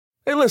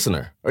Hey,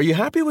 listener, are you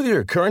happy with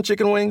your current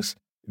chicken wings?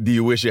 Do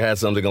you wish you had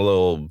something a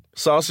little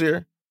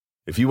saucier?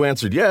 If you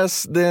answered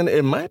yes, then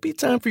it might be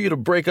time for you to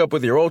break up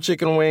with your old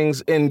chicken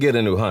wings and get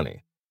a new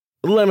honey.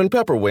 Lemon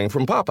pepper wing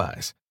from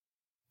Popeyes.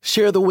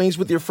 Share the wings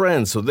with your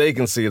friends so they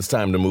can see it's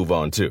time to move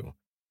on too.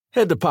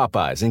 Head to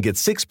Popeyes and get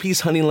 6-piece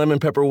honey lemon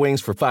pepper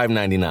wings for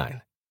 $5.99.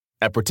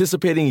 At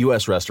participating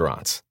U.S.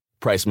 restaurants.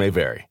 Price may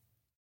vary.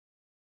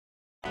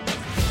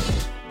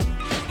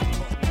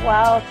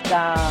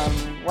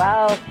 Welcome.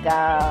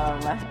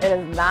 It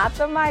is not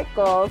the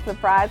Michaels,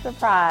 surprise,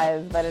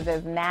 surprise, but it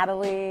is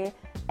Natalie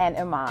and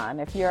Iman.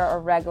 If you're a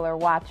regular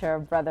watcher,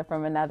 brother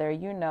from another,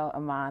 you know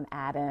Iman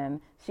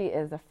Adden. She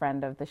is a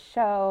friend of the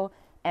show,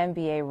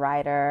 NBA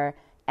writer,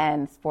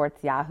 and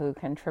Sports Yahoo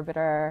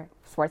contributor,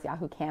 Sports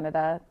Yahoo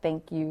Canada.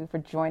 Thank you for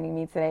joining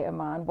me today,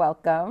 Iman.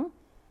 Welcome.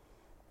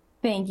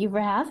 Thank you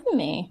for having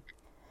me.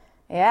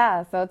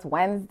 Yeah, so it's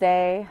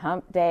Wednesday,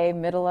 hump day,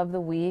 middle of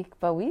the week,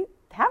 but we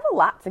have a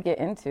lot to get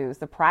into,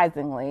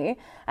 surprisingly.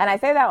 And I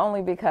say that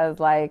only because,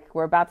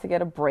 we're about to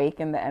get a break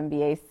in the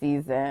NBA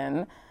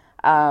season.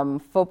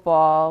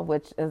 Football,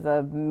 which is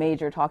a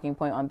major talking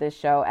point on this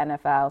show,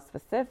 NFL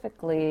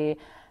specifically,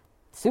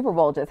 Super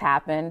Bowl just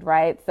happened,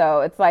 right?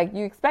 So it's like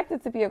you expect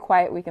it to be a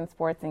quiet week in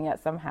sports, and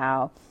yet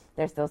somehow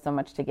there's still so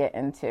much to get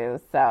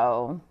into.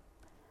 So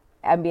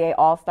NBA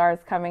All-Stars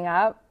coming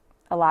up.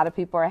 A lot of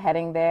people are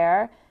heading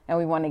there, and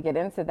we want to get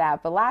into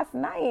that. But last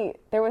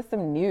night, there was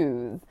some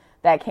news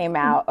that came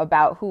out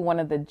about who one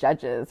of the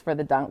judges for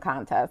the dunk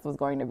contest was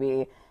going to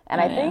be. And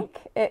I think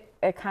it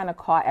kind of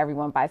caught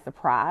everyone by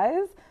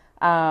surprise.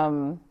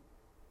 So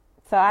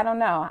I don't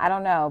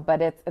know.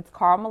 But it's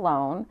Karl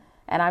Malone,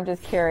 and I'm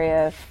just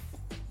curious.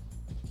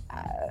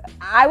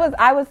 I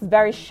was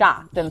very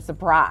shocked and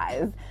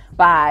surprised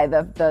by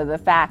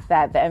the fact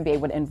that the NBA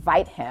would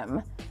invite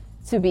him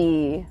to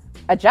be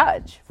a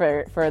judge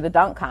for the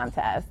dunk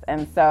contest.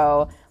 And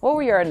so what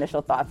were your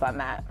initial thoughts on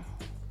that?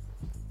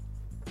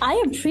 I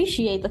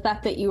appreciate the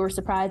fact that you were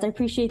surprised. I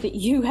appreciate that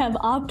you have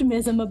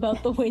optimism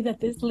about the way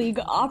that this league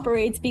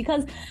operates,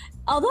 because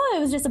although I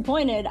was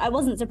disappointed, I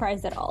wasn't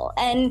surprised at all.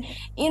 And,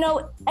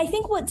 I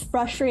think what's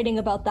frustrating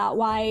about that,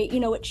 why,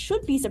 it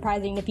should be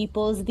surprising to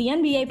people, is the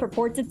NBA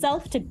purports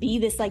itself to be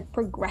this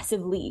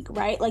progressive league,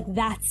 right?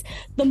 That's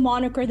the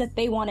moniker that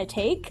they want to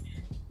take.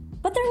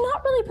 But they're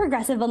not really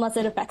progressive unless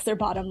it affects their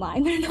bottom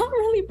line. They're not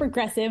really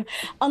progressive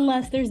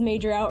unless there's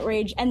major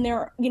outrage, and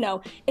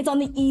it's on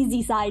the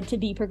easy side to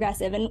be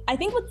progressive. And I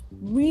think what's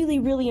really,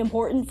 really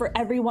important for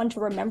everyone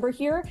to remember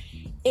here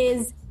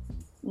is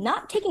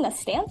not taking a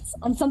stance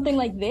on something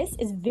like this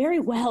is very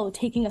well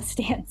taking a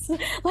stance.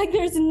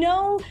 There's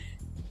no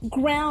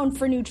ground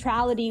for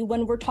neutrality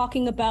when we're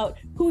talking about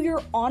who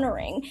you're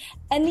honoring.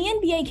 And the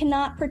NBA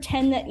cannot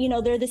pretend that,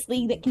 they're this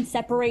league that can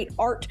separate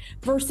art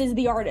versus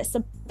the artist,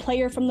 a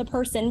player from the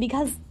person,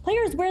 because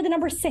players wear the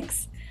number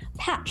 6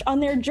 patch on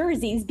their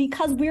jerseys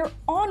because we're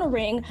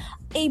honoring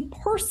a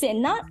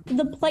person, not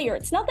the player.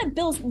 It's not that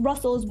Bill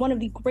Russell is one of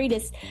the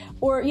greatest,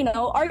 or,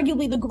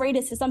 arguably the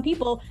greatest to some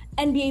people,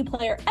 NBA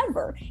player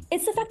ever.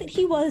 It's the fact that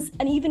he was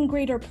an even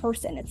greater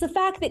person. It's the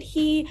fact that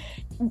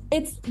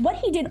it's what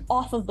he did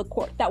off of the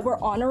court that we're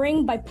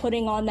honoring by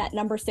putting on that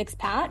number 6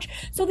 patch.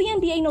 So the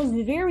NBA knows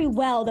very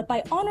well that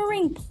by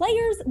honoring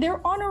players,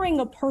 they're honoring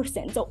a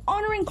person. So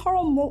honoring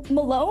Karl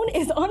Malone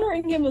is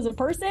honoring him as a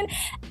person.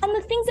 And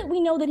the things that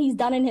we know that he's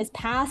done in his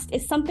past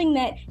is something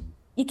that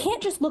you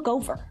can't just look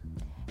over.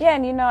 Yeah,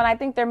 and I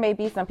think there may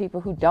be some people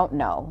who don't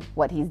know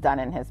what he's done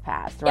in his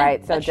past, right?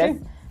 Yeah, so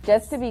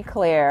just to be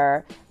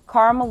clear,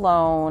 Karl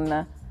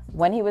Malone,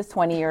 when he was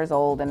 20 years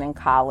old and in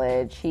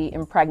college, he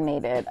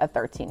impregnated a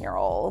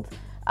 13-year-old,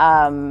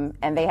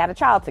 and they had a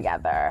child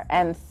together.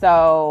 And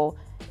so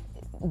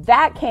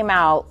that came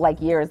out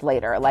years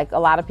later. A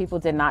lot of people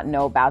did not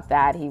know about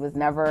that. He was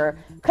never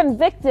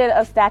convicted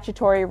of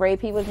statutory rape.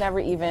 He was never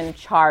even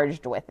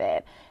charged with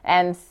it.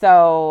 And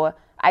so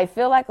I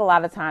feel like a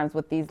lot of times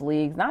with these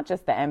leagues, not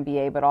just the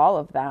NBA, but all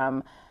of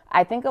them,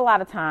 I think a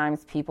lot of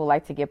times people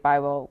like to get by,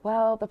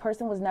 well, the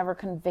person was never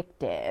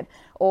convicted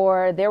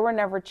or there were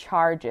never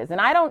charges.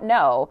 And I don't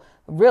know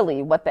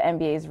really what the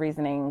NBA's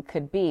reasoning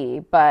could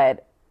be,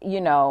 but,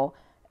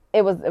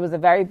 it was a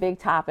very big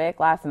topic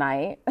last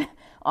night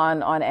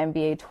on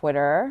NBA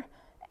Twitter.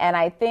 And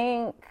I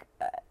think,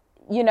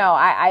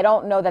 I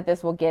don't know that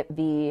this will get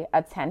the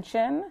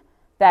attention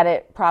that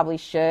it probably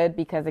should,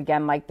 because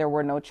again, there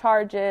were no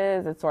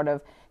charges. It sort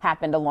of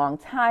happened a long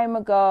time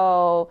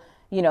ago.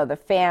 The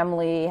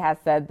family has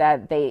said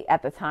that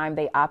at the time,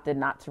 they opted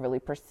not to really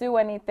pursue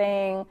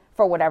anything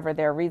for whatever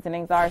their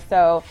reasonings are.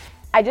 So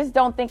I just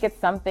don't think it's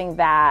something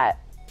that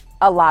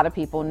a lot of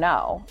people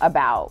know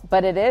about,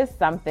 but it is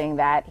something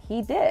that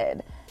he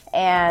did.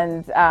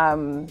 And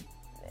I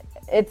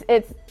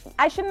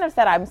shouldn't have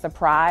said I'm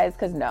surprised,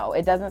 because no,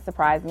 it doesn't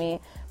surprise me,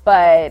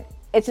 but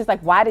it's just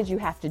why did you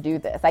have to do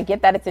this? I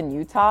get that it's in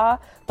Utah,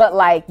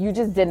 but you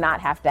just did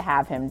not have to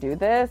have him do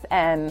this.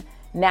 And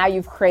now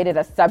you've created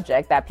a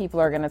subject that people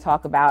are going to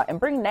talk about and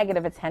bring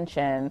negative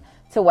attention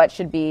to what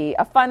should be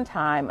a fun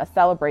time, a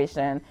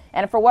celebration.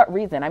 And for what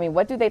reason? I mean,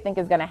 what do they think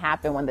is going to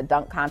happen when the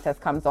dunk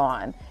contest comes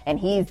on and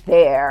he's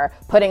there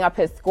putting up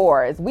his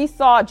scores? We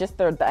saw just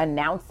the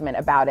announcement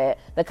about it,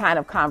 the kind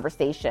of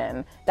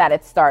conversation that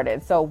it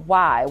started. So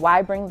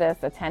why bring this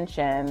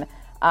attention?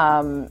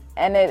 And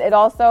it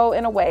also,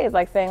 in a way, is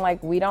like saying,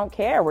 like, we don't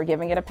care. We're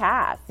giving it a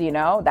pass. You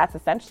know, that's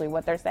essentially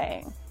what they're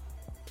saying.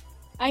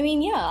 I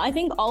mean, yeah, I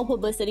think all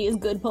publicity is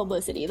good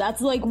publicity.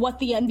 That's like what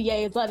the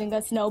NBA is letting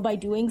us know by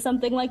doing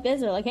something like this.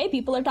 They're like, hey,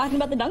 people are talking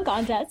about the dunk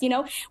contest. You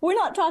know, we're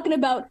not talking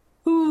about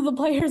who the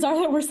players are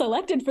that were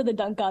selected for the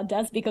dunk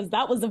contest because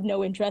that was of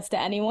no interest to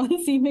anyone,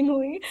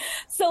 seemingly.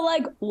 So,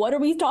 like, what are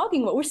we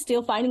talking about? We're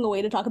still finding a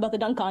way to talk about the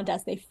dunk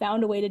contest. They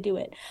found a way to do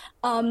it.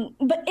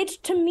 But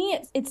to me,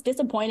 it's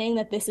disappointing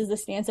that this is the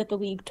stance that the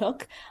league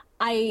took.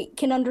 I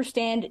can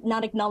understand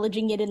not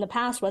acknowledging it in the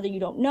past, whether you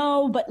don't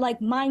know, but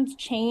like minds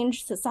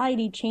change,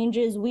 society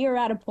changes. We are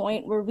at a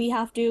point where we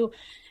have to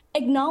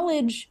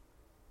acknowledge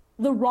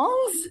the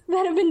wrongs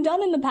that have been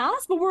done in the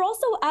past, but we're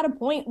also at a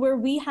point where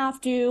we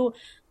have to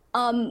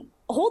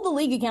hold the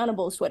league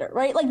accountable as Twitter,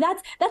 right? Like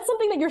that's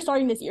something that you're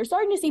starting to see. You're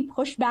starting to see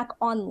pushback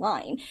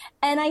online.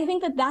 And I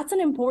think that that's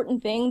an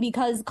important thing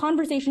because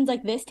conversations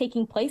like this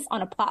taking place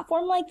on a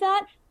platform like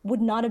that would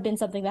not have been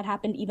something that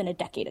happened even a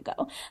decade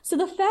ago. So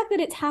the fact that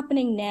it's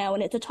happening now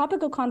and it's a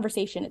topic of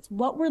conversation, it's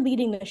what we're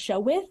leading the show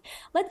with,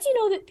 lets you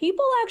know that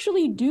people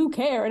actually do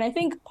care. And I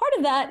think part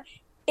of that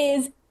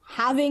is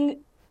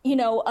having, you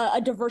know,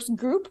 a diverse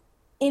group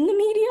in the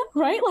media,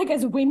 right? Like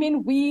as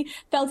women, we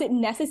felt it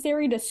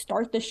necessary to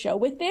start the show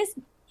with this.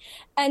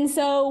 And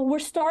so we're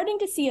starting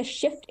to see a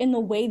shift in the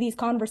way these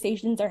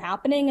conversations are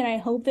happening. And I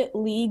hope that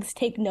leagues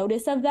take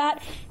notice of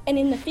that. And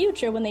in the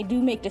future, when they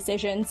do make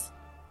decisions,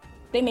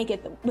 they make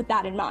it with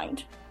that in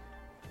mind.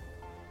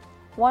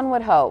 One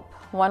would hope,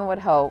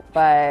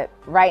 but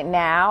right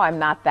now I'm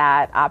not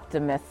that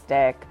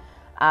optimistic.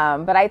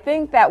 But I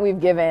think that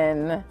we've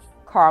given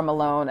Karl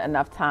Malone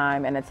enough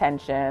time and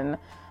attention.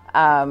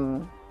 I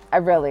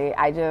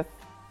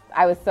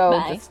was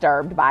so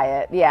disturbed by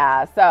it.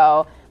 Yeah.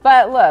 So,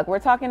 but look, we're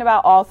talking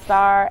about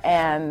All-Star,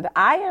 and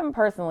I am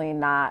personally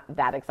not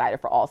that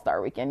excited for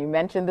All-Star weekend. You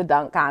mentioned the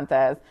dunk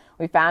contest.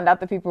 We found out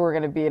the people were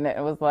going to be in it.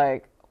 It was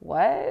like,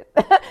 what?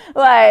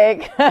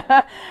 Like,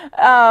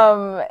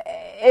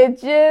 it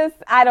just,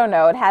 I don't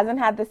know. It hasn't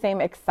had the same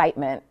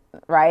excitement,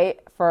 right,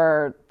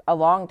 for a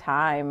long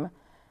time.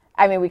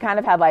 I mean, we kind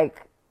of had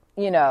like,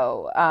 you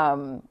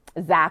know,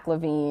 Zach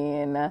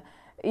LaVine,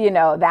 you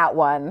know, that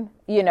one,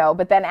 you know,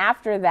 but then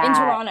after that. In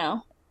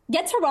Toronto.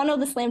 Get Toronto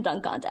the slam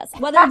dunk contest.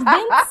 Whether it's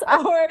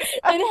Vince or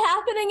it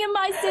happening in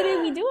my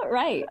city, we do it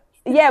right.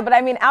 Yeah, but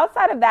I mean,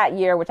 outside of that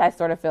year, which I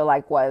sort of feel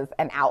like was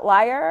an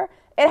outlier,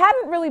 it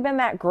hadn't really been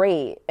that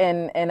great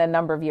in a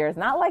number of years.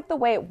 Not like the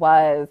way it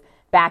was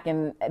back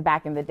in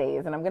the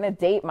days. And I'm going to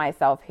date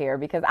myself here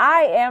because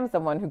I am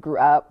someone who grew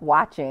up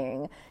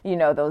watching, you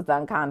know, those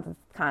dunk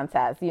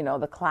contests, you know,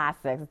 the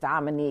classics,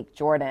 Dominique,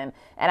 Jordan.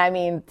 And I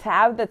mean, to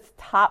have the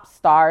top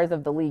stars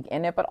of the league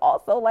in it, but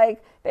also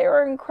like they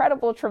were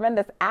incredible,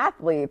 tremendous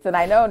athletes. And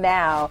I know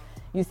now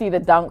you see the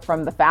dunk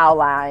from the foul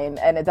line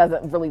and it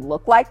doesn't really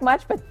look like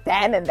much, but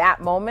then in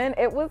that moment,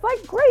 it was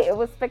like great. It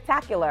was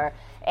spectacular.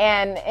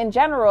 And in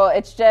general,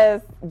 it's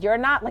just, you're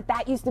not like,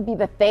 that used to be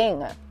the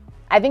thing.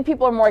 I think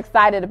people are more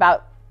excited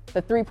about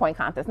the three-point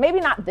contest. Maybe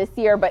not this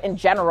year, but in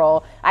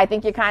general, I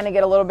think you kind of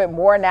get a little bit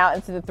more now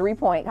into the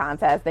three-point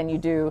contest than you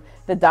do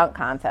the dunk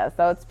contest.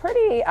 So it's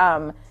pretty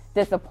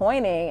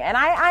disappointing. And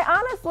I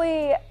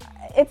honestly,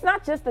 it's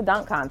not just the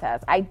dunk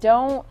contest. I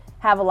don't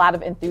have a lot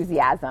of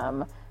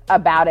enthusiasm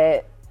about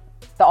it,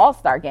 the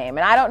All-Star game.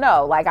 And I don't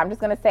know, like, I'm just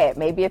going to say it.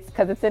 Maybe it's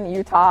because it's in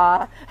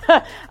Utah.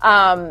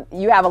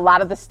 You have a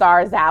lot of the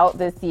stars out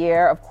this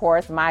year. Of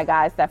course, my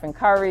guy, Stephen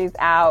Curry's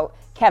out.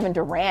 Kevin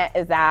Durant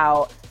is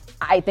out.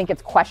 I think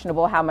it's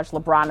questionable how much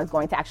LeBron is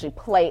going to actually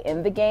play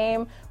in the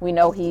game. We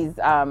know he's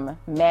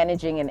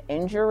managing an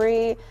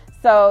injury.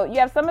 So you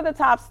have some of the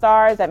top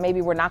stars that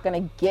maybe we're not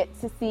going to get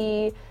to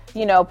see,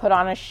 you know, put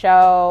on a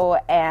show.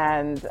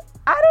 And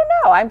I don't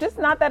know. I'm just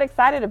not that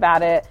excited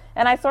about it.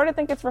 And I sort of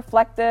think it's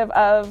reflective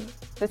of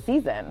the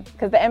season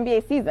because the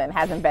NBA season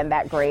hasn't been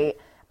that great.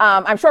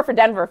 I'm sure for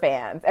Denver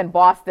fans and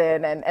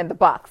Boston and the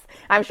Bucks.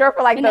 I'm sure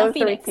for like and those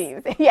three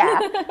teams. Yeah.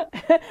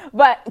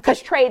 But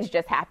because trades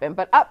just happened.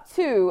 But up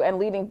to and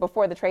leading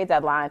before the trade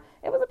deadline,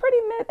 it's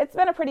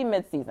been a pretty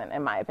mid-season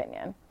in my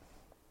opinion.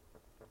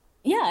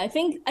 Yeah, I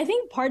think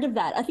part of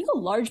that, I think a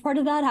large part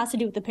of that has to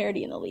do with the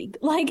parity in the league.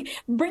 Like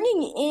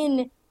bringing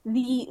in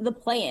the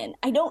play-in.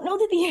 I don't know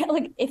that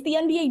if the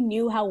NBA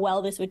knew how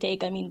well this would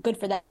take, I mean, good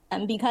for them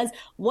because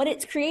what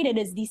it's created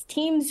is these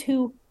teams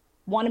who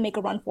want to make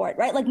a run for it,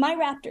 right? Like my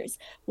Raptors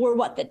were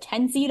the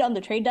 10 seed on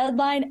the trade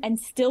deadline and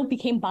still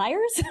became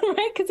buyers,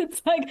 right? Because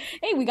it's like,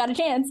 hey, we got a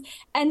chance.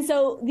 And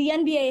so the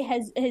NBA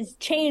has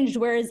changed,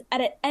 whereas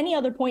at any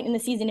other point in the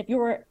season, if you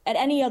were at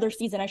any other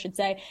season, I should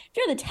say, if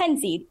you're the 10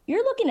 seed,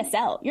 you're looking to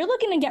sell. You're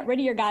looking to get rid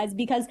of your guys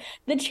because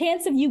the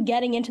chance of you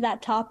getting into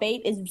that top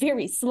 8 is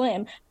very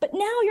slim. But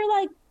now you're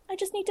like, I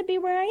just need to be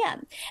where I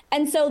am.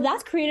 And so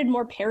that's created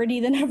more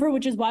parity than ever,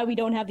 which is why we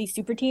don't have these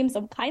super teams.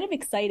 So I'm kind of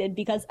excited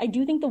because I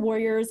do think the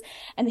Warriors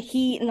and the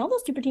Heat and all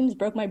those super teams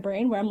broke my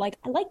brain where I'm like,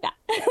 I like that.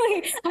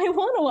 Like, I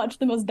want to watch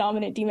the most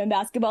dominant team in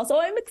basketball.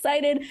 So I'm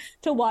excited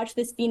to watch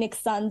this Phoenix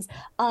Suns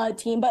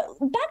team. But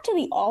back to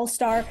the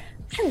All-Star.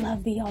 I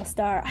love the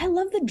All-Star. I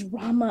love the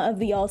drama of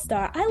the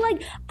All-Star. I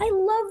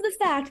love the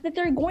fact that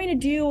they're going to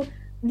do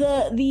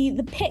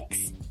the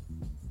picks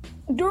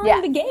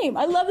during the game.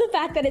 I love the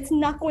fact that it's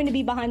not going to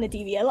be behind the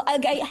TV.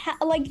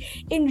 I like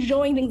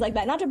enjoying things like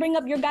that. Not to bring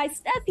up your guy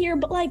Steph here,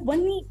 but like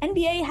when the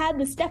NBA had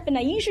the Steph and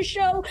Ayesha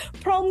show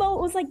promo,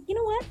 it was like, you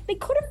know what? They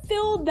could have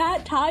filled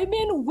that time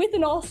in with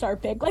an All-Star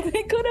pick. Like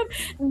they could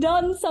have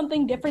done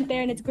something different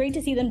there, and it's great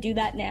to see them do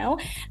that now.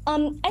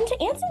 And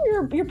to answer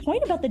your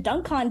point about the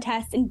dunk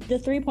contest and the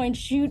three-point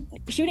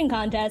shooting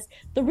contest,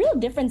 the real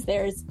difference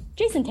there is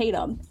Jason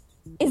Tatum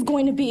is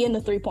going to be in the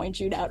three-point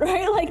shootout,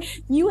 right? Like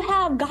you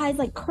have guys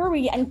like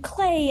Curry and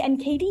Clay and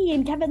KD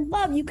and Kevin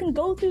Love. You can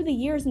go through the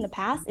years in the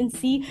past and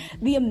see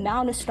the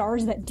amount of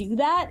stars that do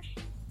that.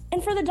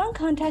 And for the dunk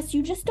contest,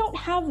 you just don't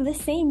have the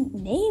same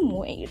name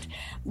weight.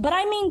 But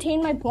I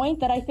maintain my point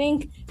that I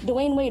think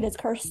Dwayne Wade has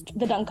cursed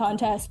the dunk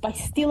contest by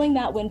stealing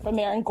that win from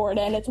Aaron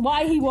Gordon. It's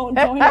why he won't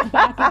join it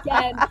back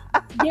again.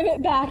 Give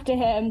it back to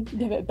him.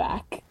 Give it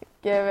back.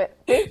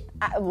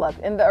 Look,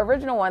 in the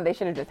original one, they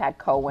should have just had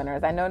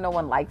co-winners. I know no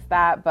one likes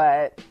that,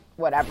 but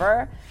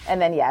whatever.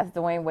 And then, yes,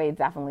 Dwayne Wade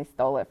definitely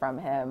stole it from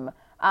him.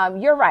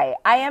 You're right.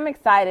 I am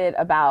excited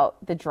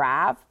about the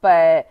draft,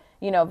 but,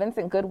 you know,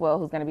 Vincent Goodwill,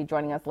 who's going to be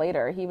joining us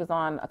later, he was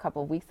on a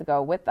couple of weeks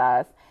ago with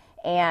us,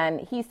 and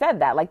he said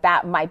that, like,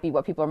 that might be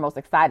what people are most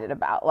excited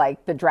about,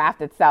 like the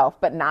draft itself,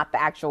 but not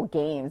the actual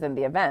games and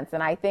the events.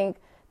 And I think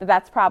that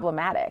that's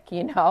problematic,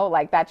 you know,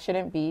 like that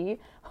shouldn't be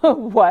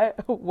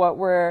what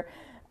we're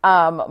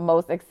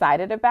most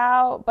excited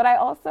about. But I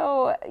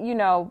also, you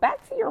know,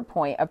 back to your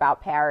point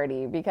about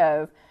parity,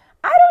 because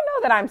I don't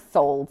know that I'm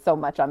sold so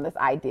much on this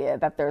idea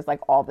that there's like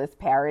all this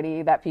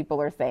parity that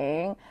people are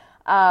saying.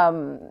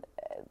 The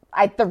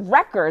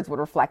records would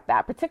reflect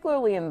that,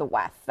 particularly in the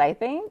West, I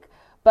think,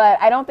 but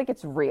I don't think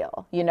it's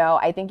real. You know,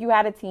 I think you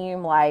had a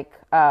team like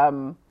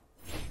the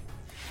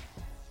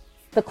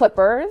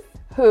Clippers,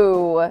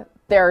 who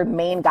their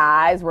main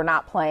guys were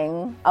not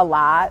playing a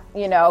lot,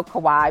 you know,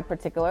 Kawhi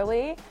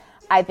particularly.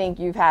 I think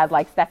you've had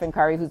like Stephen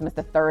Curry, who's missed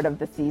a third of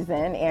the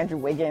season, Andrew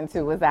Wiggins,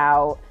 who was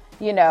out,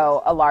 you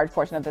know, a large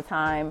portion of the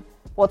time,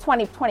 well,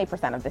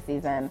 20% of the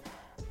season.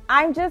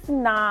 I'm just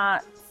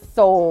not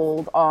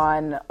sold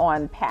on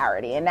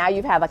parity. And now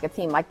you've had like a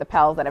team like the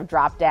Pels that have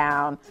dropped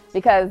down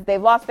because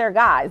they've lost their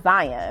guy,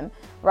 Zion,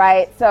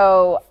 right?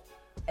 So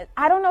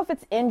I don't know if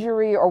it's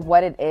injury or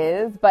what it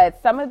is,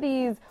 but some of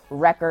these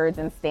records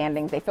and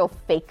standings, they feel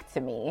fake to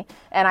me.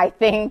 And I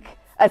think,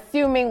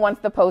 assuming once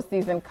the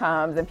postseason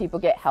comes and people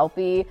get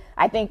healthy,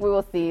 I think we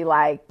will see,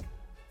 like,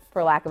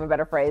 for lack of a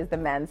better phrase, the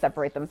men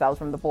separate themselves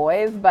from the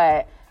boys.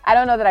 But I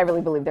don't know that I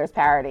really believe there's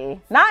parity.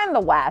 Not in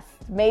the West,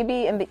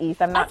 maybe in the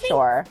East. I'm not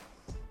sure.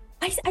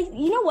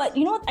 You know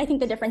what I think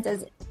the difference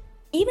is,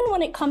 even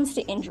when it comes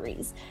to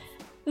injuries,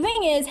 the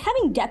thing is,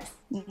 having depth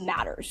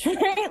matters,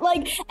 right?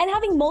 Like, and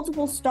having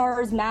multiple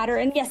stars matter.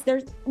 And yes,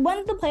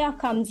 when the playoff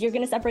comes, you're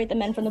going to separate the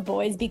men from the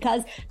boys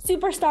because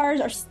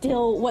superstars are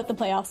still what the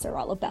playoffs are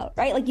all about,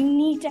 right? Like, you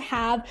need to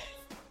have,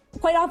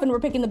 quite often we're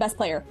picking the best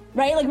player,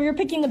 right? Like, we're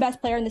picking the best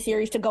player in the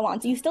series to go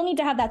on. So you still need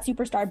to have that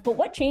superstar. But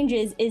what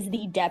changes is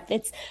the depth.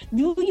 It's,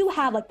 do you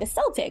have like the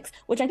Celtics,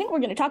 which I think we're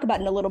going to talk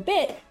about in a little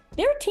bit.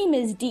 Their team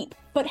is deep,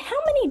 but how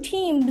many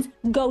teams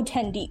go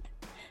 10 deep?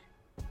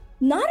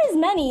 Not as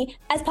many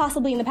as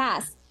possibly in the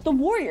past. The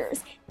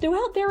Warriors,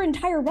 throughout their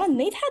entire run,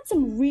 they've had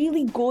some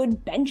really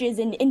good benches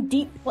in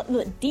deep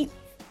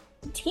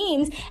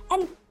teams.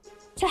 And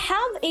to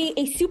have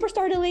a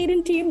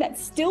superstar-laden team that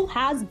still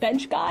has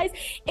bench guys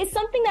is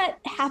something that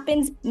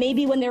happens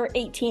maybe when there are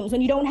 8 teams,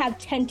 when you don't have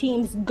 10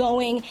 teams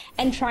going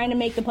and trying to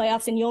make the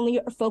playoffs and you only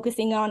are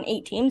focusing on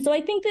 8 teams. So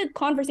I think the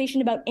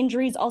conversation about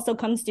injuries also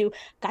comes to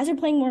guys are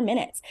playing more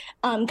minutes.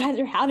 Guys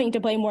are having to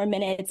play more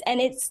minutes.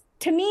 And it's,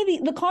 to me,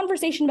 the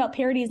conversation about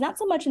parity is not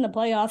so much in the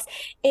playoffs.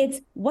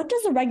 It's, what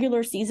does a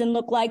regular season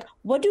look like?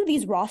 What do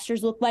these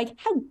rosters look like?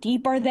 How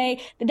deep are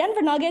they? The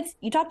Denver Nuggets,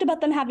 you talked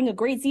about them having a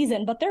great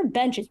season, but their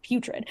bench is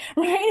putrid,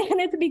 right? And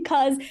it's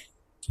because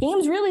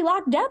teams really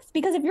lack depth,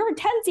 because if you're a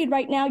 10 seed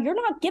right now, you're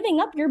not giving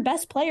up your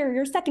best player,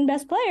 your second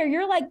best player.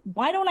 You're like,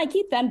 why don't I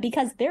keep them?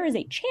 Because there is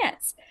a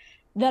chance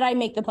that I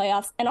make the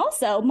playoffs. And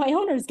also, my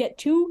owners get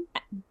 2,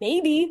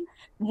 maybe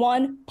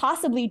 1,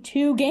 possibly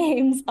 2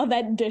 games of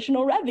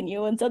additional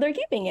revenue, and so they're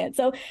keeping it.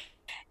 So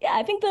yeah,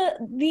 I think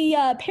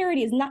the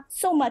parity is not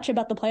so much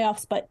about the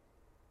playoffs, but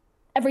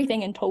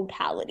everything in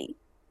totality.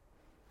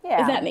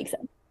 Yeah. If that makes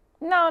sense.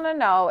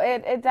 No.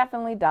 It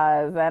definitely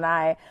does. And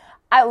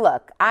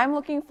I'm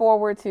looking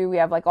forward to, we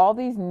have like all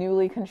these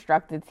newly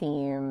constructed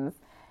teams,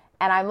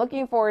 and I'm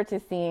looking forward to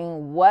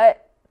seeing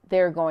what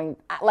they're going,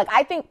 like,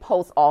 I think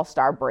post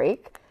All-Star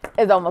break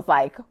is almost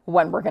like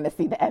when we're going to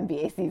see the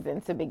NBA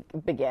season to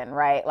begin,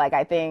 right? Like,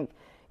 I think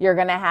you're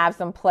going to have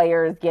some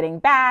players getting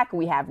back.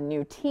 We have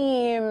new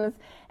teams.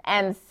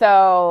 And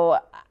so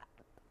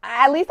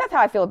at least that's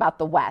how I feel about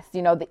the West.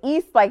 You know, the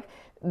East, like,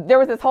 there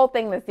was this whole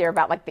thing this year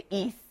about like the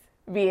East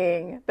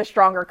being the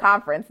stronger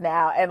conference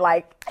now, and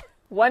like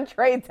one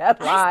trade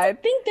deadline. I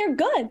still think they're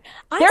good.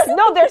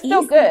 They're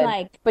still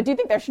good. But do you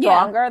think they're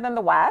stronger than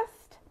the West?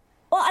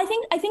 Well, I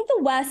think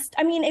the West,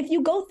 I mean, if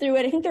you go through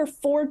it, I think there are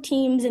 4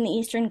 teams in the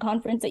Eastern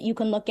Conference that you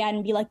can look at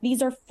and be like,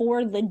 these are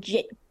 4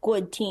 legit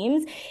good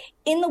teams.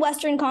 In the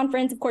Western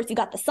Conference, of course, you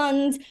got the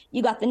Suns,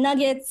 you got the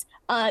Nuggets,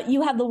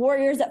 you have the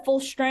Warriors at full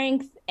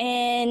strength,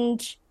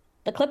 and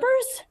the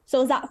Clippers.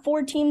 So is that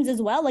 4 teams as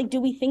well? Like,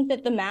 do we think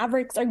that the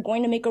Mavericks are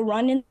going to make a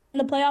run in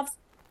the playoffs?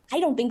 I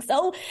don't think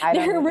so.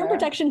 Their rim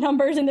protection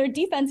numbers and their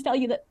defense tell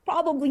you that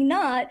probably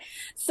not.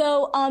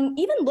 So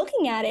even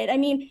looking at it, I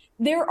mean,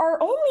 there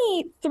are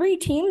only 3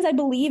 teams, I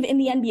believe, in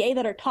the NBA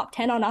that are top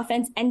 10 on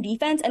offense and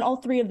defense, and all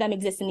 3 of them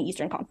exist in the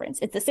Eastern Conference.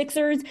 It's the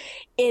Sixers,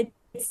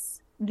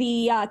 it's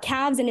the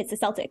Cavs, and it's the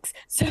Celtics.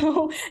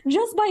 So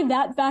just by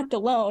that fact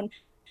alone,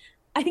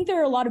 I think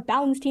there are a lot of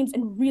balanced teams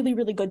and really,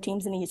 really good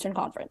teams in the Eastern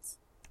Conference.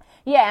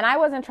 Yeah, and I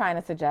wasn't trying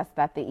to suggest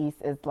that the East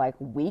is like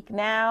weak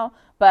now,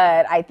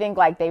 but I think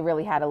like they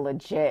really had a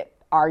legit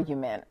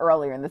argument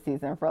earlier in the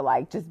season for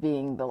like just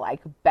being the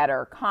like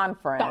better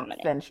conference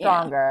and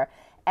stronger. Yeah.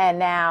 And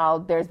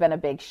now there's been a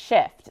big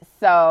shift.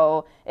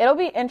 So it'll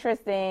be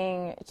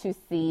interesting to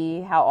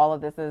see how all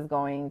of this is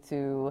going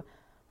to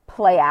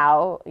play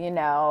out. You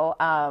know,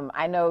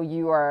 I know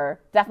you are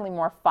definitely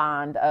more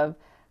fond of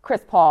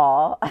Chris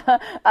Paul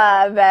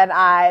than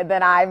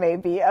I may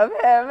be of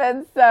him,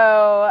 and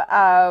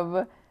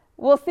so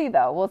we'll see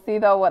though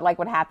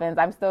what happens.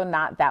 I'm still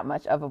not that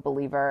much of a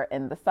believer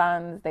in the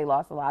Suns. They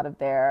lost a lot of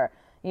their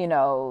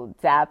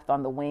depth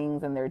on the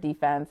wings and their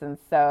defense, and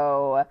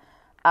so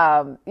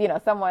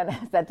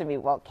someone said to me,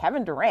 well,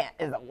 Kevin Durant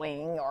is a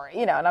wing, or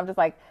and I'm just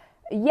like,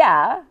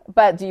 yeah,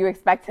 but do you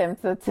expect him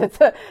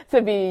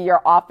to be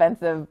your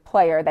offensive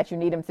player that you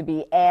need him to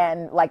be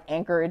and like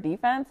anchor a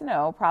defense?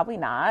 No, probably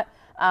not.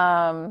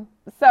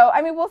 So,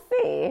 I mean, we'll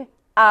see.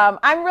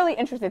 I'm really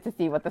interested to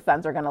see what the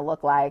Suns are going to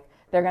look like.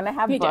 They're going to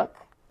have Book.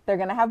 They're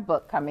going to have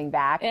Book coming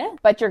back,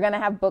 but you're going to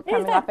have Book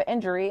coming off of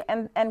injury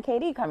and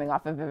KD coming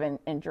off of an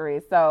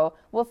injury. So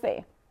we'll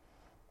see.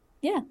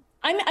 Yeah.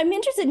 I'm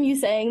interested in you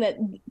saying that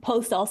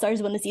post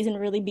All-Stars when the season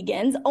really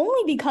begins,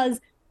 only because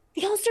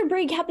the All-Star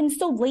break happens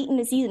so late in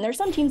the season. There's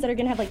some teams that are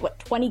going to have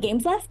 20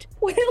 games left?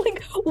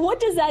 Like,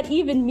 what does that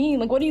even mean?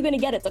 Like, what are you going to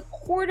get? It's a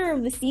quarter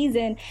of the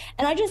season.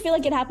 And I just feel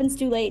like it happens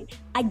too late.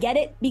 I get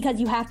it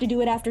because you have to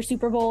do it after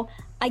Super Bowl.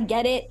 I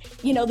get it.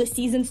 The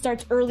season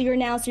starts earlier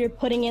now, so you're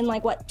putting in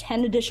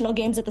 10 additional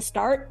games at the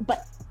start.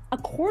 But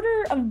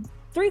 3/4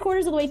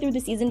 of the way through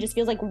the season just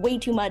feels like way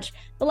too much.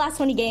 The last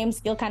 20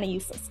 games feel kind of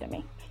useless to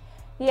me.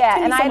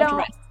 Yeah, and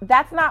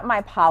that's not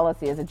my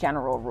policy as a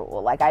general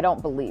rule. Like, I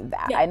don't believe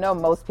that. Yeah. I know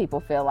most people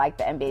feel like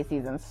the NBA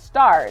season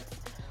starts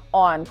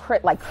on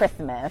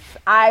Christmas.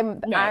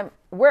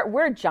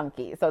 We're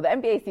junkies. So the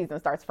NBA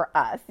season starts for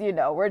us.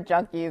 We're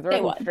junkies, we're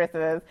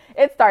hoostresses.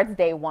 It starts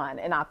day 1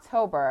 in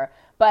October.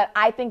 But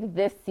I think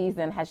this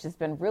season has just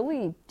been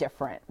really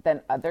different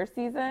than other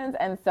seasons.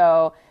 And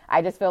so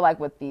I just feel like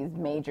with these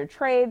major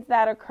trades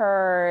that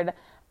occurred,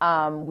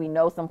 we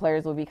know some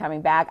players will be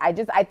coming back. I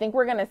think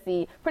we're going to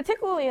see,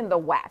 particularly in the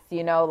West,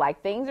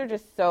 things are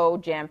just so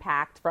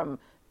jam-packed from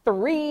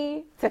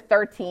 3 to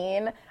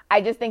 13. I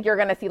just think you're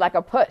going to see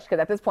a push, because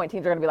at this point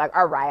teams are going to be like,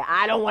 all right,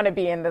 I don't want to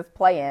be in this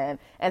play-in.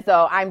 And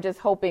so I'm just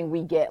hoping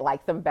we get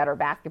some better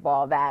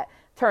basketball that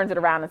turns it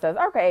around and says,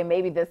 okay,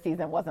 maybe this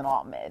season wasn't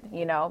all mid.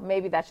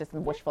 Maybe that's just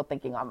some wishful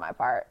thinking on my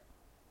part.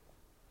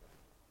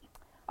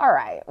 All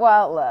right.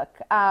 Well, look,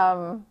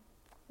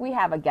 we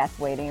have a guest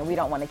waiting, and we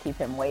don't want to keep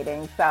him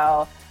waiting.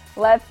 So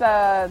let's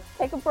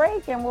take a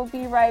break, and we'll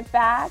be right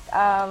back.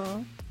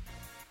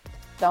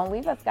 Don't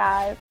leave us,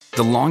 guys.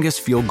 The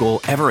longest field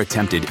goal ever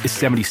attempted is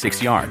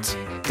 76 yards.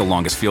 The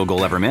longest field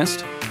goal ever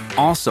missed?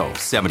 Also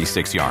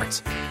 76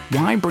 yards.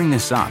 Why bring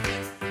this up?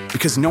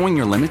 Because knowing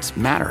your limits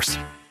matters,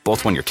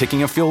 both when you're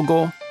kicking a field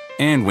goal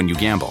and when you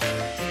gamble.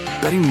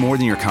 Betting more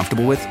than you're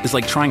comfortable with is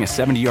like trying a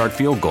 70-yard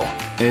field goal.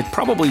 It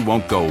probably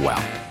won't go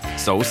well.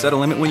 So set a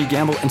limit when you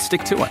gamble and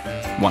stick to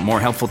it. Want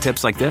more helpful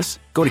tips like this?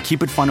 Go to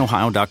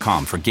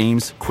keepitfunohio.com for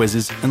games,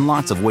 quizzes, and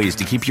lots of ways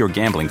to keep your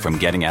gambling from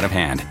getting out of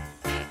hand.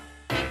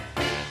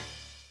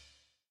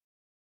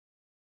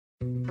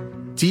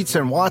 Dietz &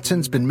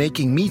 Watson's been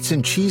making meats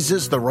and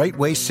cheeses the right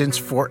way since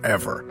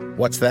forever.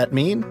 What's that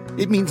mean?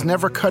 It means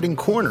never cutting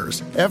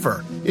corners,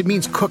 ever. It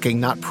means cooking,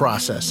 not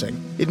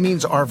processing. It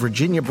means our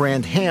Virginia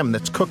brand ham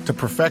that's cooked to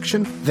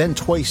perfection, then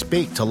twice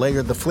baked to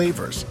layer the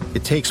flavors.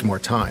 It takes more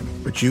time,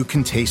 but you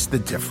can taste the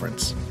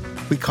difference.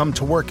 We come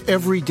to work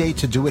every day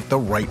to do it the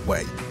right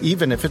way,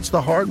 even if it's the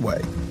hard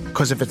way.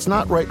 Because if it's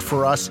not right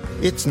for us,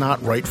 it's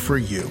not right for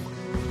you.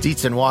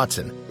 Dietz &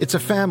 Watson, it's a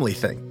family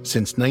thing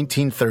since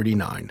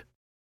 1939.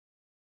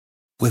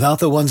 Without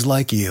the ones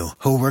like you,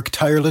 who work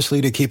tirelessly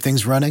to keep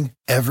things running,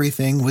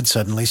 everything would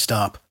suddenly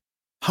stop.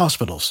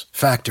 Hospitals,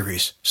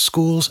 factories,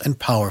 schools, and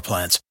power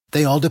plants,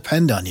 they all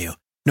depend on you.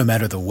 No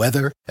matter the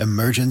weather,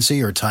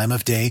 emergency, or time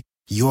of day,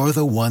 you're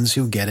the ones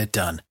who get it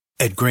done.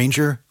 At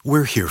Grainger,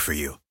 we're here for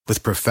you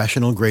with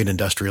professional-grade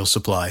industrial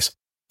supplies.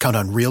 Count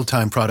on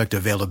real-time product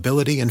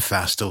availability and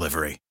fast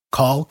delivery.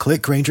 Call,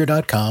 click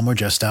Grainger.com, or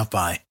just stop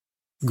by.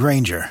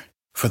 Grainger,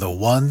 for the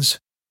ones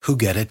who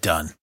get it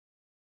done.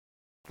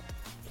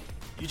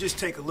 You just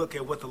take a look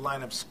at what the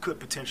lineups could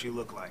potentially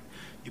look like.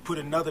 You put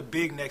another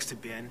big next to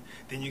Ben,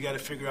 then you got to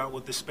figure out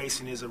what the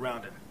spacing is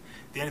around him.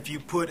 Then if you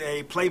put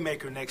a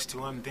playmaker next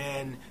to him,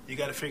 then you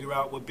got to figure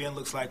out what Ben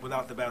looks like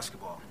without the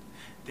basketball.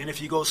 Then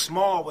if you go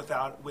small with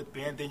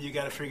Ben, then you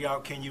got to figure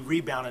out, can you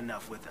rebound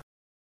enough with him?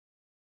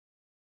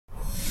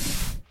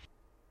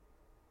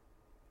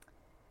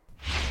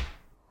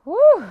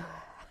 Whew.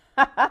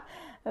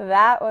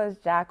 That was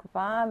Jacque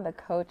Vaughn, the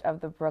coach of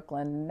the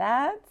Brooklyn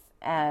Nets.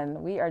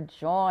 And we are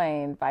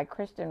joined by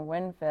Christian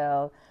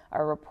Winfield,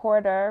 a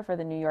reporter for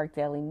the New York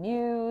Daily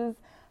News.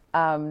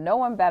 No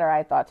one better,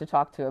 I thought, to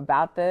talk to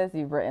about this.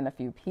 You've written a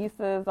few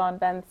pieces on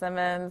Ben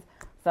Simmons.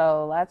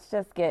 So let's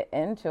just get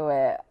into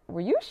it.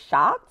 Were you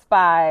shocked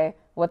by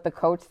what the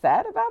coach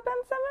said about Ben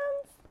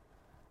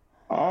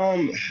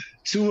Simmons?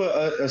 To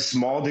a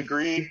small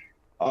degree.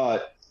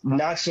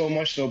 Not so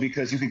much so,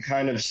 because you can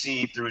kind of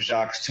see through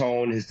Jacque's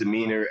tone, his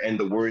demeanor, and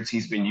the words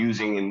he's been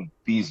using in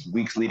these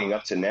weeks leading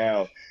up to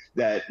now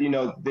that, you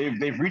know,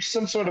 they've reached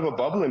some sort of a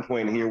bubbling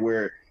point here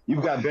where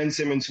you've got Ben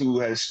Simmons, who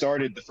has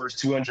started the first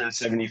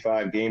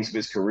 275 games of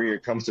his career,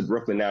 comes to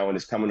Brooklyn now and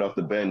is coming off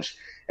the bench.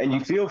 And you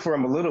feel for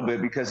him a little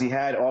bit because he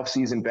had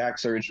off-season back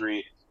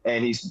surgery,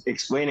 and he's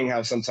explaining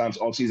how sometimes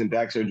off-season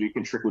back surgery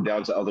can trickle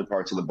down to other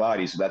parts of the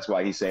body. So that's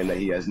why he's saying that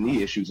he has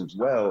knee issues as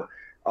well.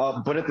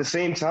 But at the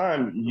same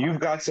time, you've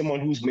got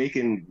someone who's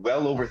making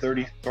well over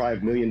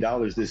 $35 million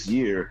this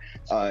year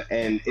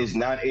and is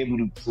not able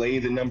to play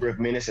the number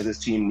of minutes that his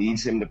team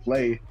needs him to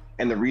play.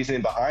 And the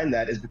reason behind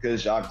that is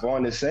because Jacque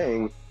Vaughn is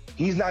saying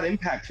he's not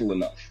impactful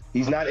enough.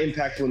 He's not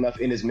impactful enough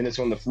in his minutes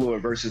on the floor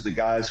versus the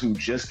guys who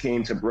just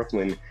came to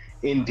Brooklyn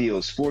in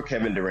deals for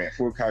Kevin Durant,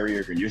 for Kyrie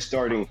Irving. You're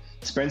starting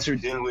Spencer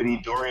Dinwiddie,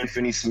 Dorian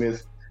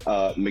Finney-Smith,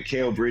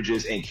 Mikal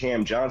Bridges, and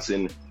Cam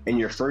Johnson, and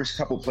your first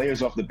couple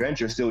players off the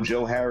bench are still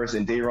Joe Harris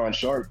and Day'Ron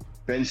Sharpe.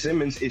 Ben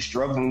Simmons is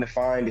struggling to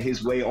find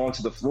his way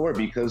onto the floor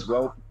because,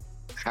 well,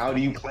 how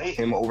do you play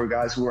him over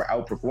guys who are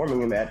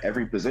outperforming him at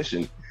every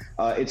position?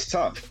 It's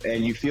tough,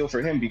 and you feel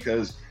for him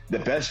because the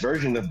best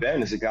version of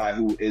Ben is a guy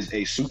who is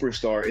a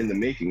superstar in the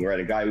making, right?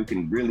 A guy who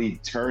can really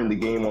turn the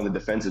game on the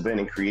defensive end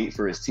and create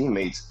for his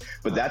teammates.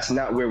 But that's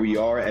not where we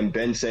are, and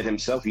Ben said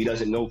himself he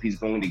doesn't know if he's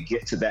going to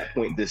get to that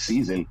point this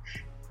season.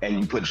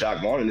 And you put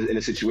Jacque Vaughn in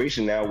a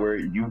situation now where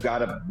you've got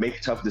to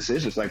make tough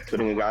decisions, like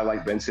putting a guy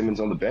like Ben Simmons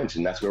on the bench,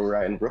 and that's where we're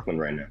at in Brooklyn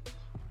right now.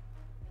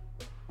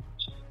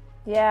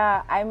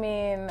 Yeah, I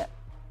mean,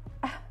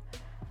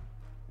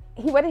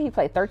 what did he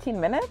play, 13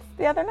 minutes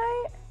the other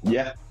night?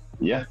 Yeah.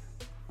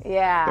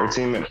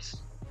 13 minutes.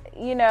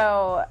 You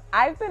know,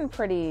 I've been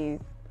pretty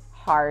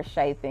harsh,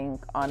 I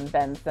think, on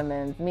Ben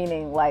Simmons,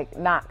 meaning like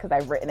not because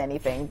I've written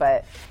anything,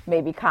 but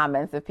maybe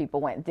comments if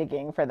people went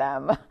digging for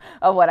them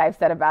of what I've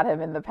said about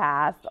him in the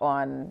past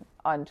on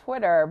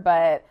Twitter.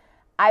 But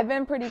I've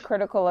been pretty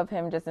critical of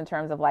him just in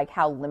terms of like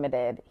how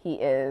limited he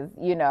is,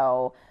 you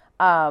know.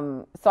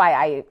 So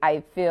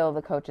I feel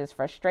the coach's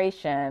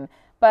frustration,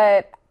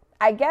 but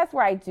I guess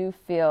where I do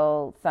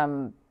feel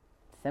some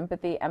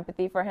sympathy,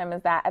 empathy for him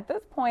is that at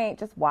this point,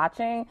 just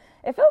watching,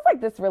 it feels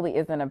like this really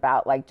isn't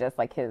about like just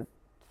like his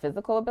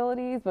physical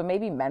abilities, but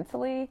maybe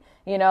mentally,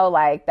 you know,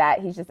 like that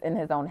he's just in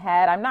his own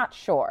head. I'm not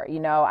sure, you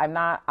know, I'm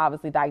not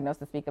obviously diagnosed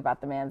to speak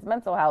about the man's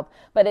mental health,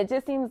 but it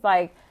just seems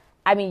like,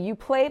 I mean, you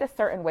played a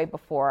certain way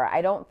before.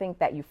 I don't think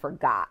that you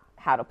forgot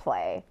how to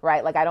play,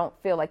 right? Like, I don't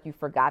feel like you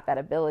forgot that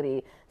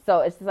ability. So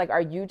it's just like,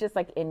 are you just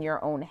like in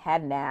your own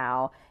head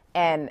now?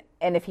 And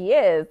if he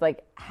is,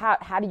 like,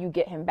 how do you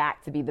get him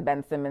back to be the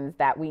Ben Simmons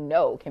that we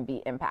know can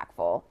be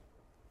impactful?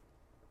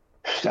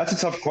 That's a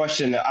tough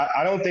question.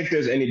 I don't think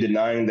there's any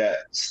denying that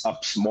a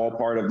small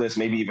part of this,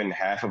 maybe even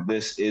half of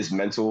this, is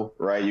mental,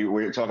 right?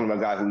 We're talking about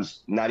a guy who's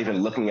not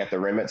even looking at the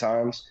rim at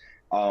times.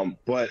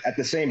 But at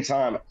the same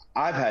time,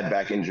 I've had a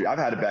back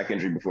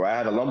injury before. I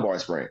had a lumbar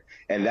sprain,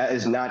 and that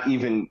is not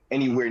even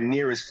anywhere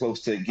near as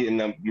close to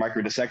getting a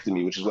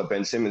microdiscectomy, which is what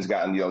Ben Simmons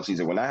got in the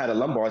offseason. When I had a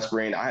lumbar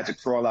sprain, I had to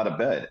crawl out of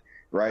bed,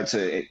 right,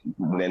 and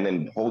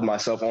then hold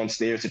myself on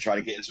stairs to try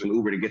to get into an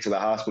Uber to get to the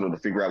hospital to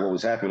figure out what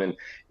was happening.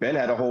 Ben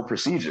had a whole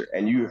procedure,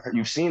 and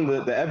you've seen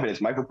the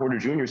evidence. Michael Porter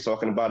Jr. is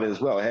talking about it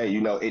as well. Hey,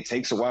 you know, it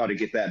takes a while to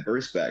get that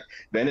burst back.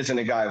 Ben isn't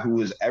a guy who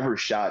has ever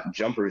shot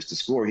jumpers to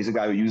score. He's a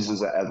guy who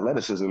uses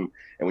athleticism,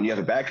 and when you have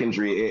a back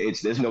injury,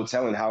 there's no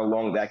telling how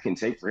long that can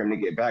take for him to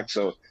get back.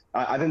 So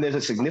I think there's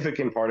a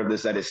significant part of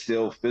this that is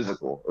still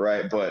physical,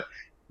 right? But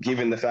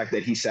given the fact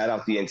that he sat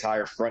out the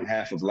entire front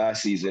half of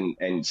last season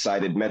and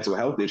cited mental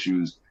health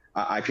issues,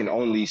 I can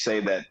only say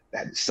that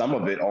some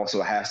of it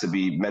also has to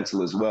be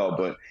mental as well.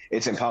 But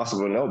it's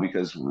impossible to know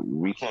because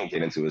we can't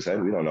get into his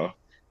head. We don't know.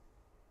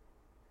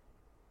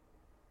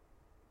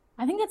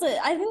 I think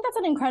that's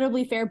an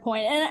incredibly fair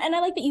point. And I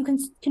like that you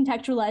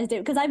contextualized it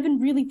because I've been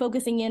really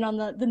focusing in on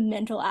the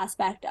mental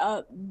aspect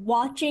of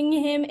watching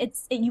him.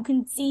 You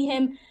can see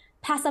him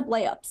pass up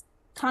layups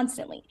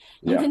constantly.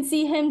 You can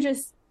see him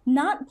just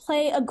not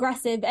play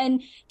aggressive.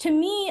 And to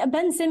me, a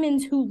Ben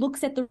Simmons who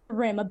looks at the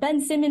rim, a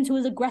Ben Simmons who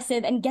is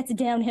aggressive and gets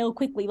downhill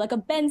quickly, like a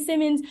Ben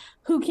Simmons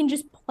who can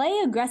just play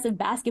aggressive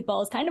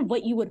basketball is kind of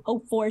what you would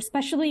hope for,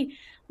 especially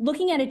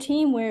looking at a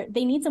team where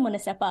they need someone to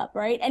step up,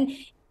 right? And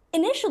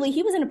initially,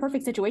 he was in a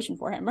perfect situation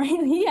for him, right?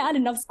 He had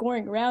enough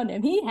scoring around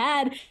him. He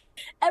had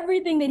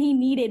everything that he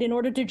needed in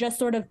order to just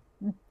sort of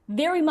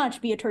very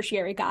much be a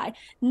tertiary guy.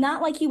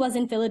 Not like he was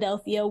in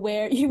Philadelphia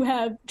where you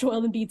have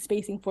Joel Embiid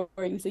spacing for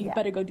you, so you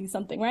better go do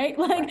something, right?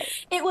 Like,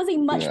 it was a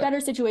much better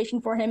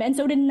situation for him. And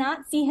so to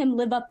not see him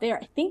live up there,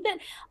 I think that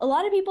a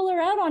lot of people are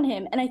out on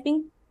him. And I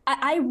think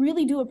I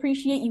really do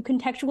appreciate you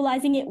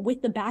contextualizing it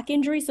with the back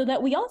injury so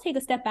that we all take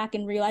a step back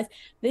and realize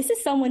this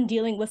is someone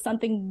dealing with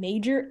something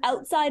major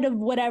outside of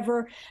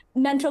whatever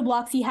mental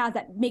blocks he has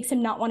that makes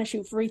him not want to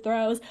shoot free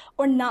throws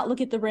or not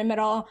look at the rim at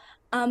all.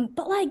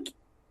 But like,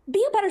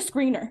 be a better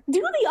screener.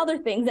 Do the other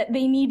things that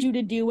they need you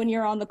to do when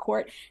you're on the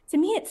court. To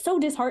me, it's so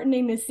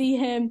disheartening to see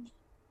him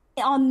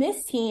on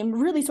this team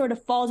really sort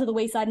of fall to the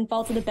wayside and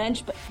fall to the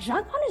bench. But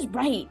Jacque Vaughn is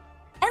right.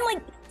 And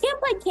like, Can't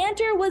Play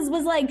Cantor was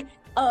like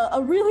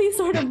a really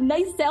sort of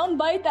nice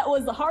soundbite that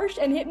was harsh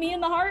and hit me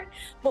in the heart.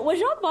 But what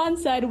Jacque Vaughn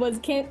said was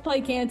Can't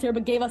Play Cantor,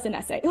 but gave us an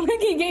essay.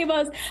 Like, he gave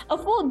us a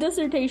full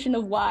dissertation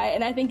of why.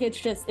 And I think it's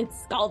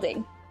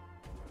scalding.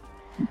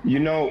 You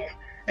know,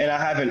 and I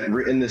haven't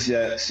written this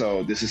yet,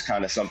 so this is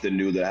kind of something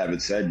new that I haven't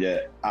said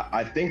yet.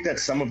 I think that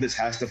some of this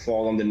has to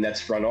fall on the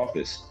Nets front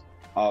office.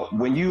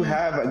 When you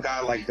have a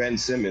guy like Ben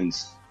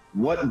Simmons,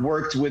 what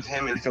worked with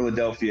him in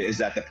Philadelphia is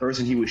that the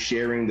person he was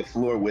sharing the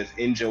floor with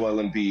in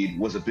Joel Embiid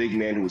was a big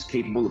man who was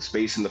capable of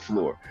spacing the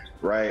floor,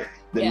 right?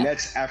 The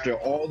Nets, after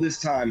all this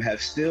time,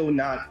 have still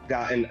not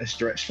gotten a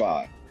stretch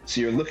five. So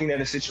you're looking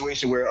at a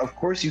situation where, of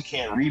course, you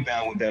can't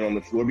rebound with Ben on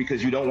the floor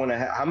because you don't want to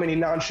have, how many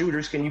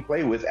non-shooters can you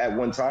play with at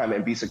one time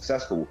and be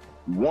successful?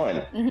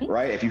 One,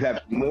 right? If you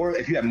have more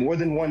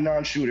than one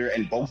non-shooter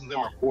and both of them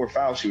are poor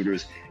foul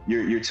shooters,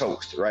 you're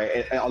toast, right?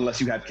 And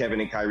unless you have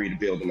Kevin and Kyrie to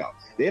bail them out.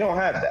 They don't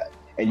have that.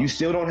 And you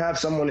still don't have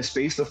someone to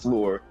space the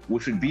floor,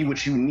 which would be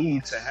what you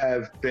need to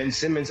have Ben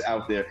Simmons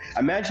out there.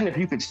 Imagine if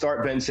you could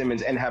start Ben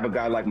Simmons and have a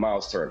guy like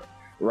Miles Turner,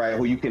 right,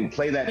 who you can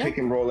play that pick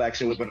and roll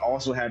action with, but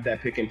also have that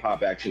pick and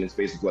pop action in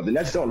space as well. The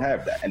Nets don't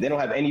have that, and they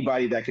don't have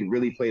anybody that can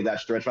really play that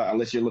stretch five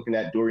unless you're looking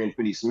at Dorian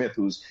Finney-Smith,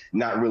 who's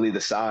not really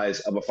the size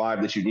of a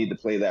five that you need to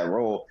play that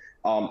role.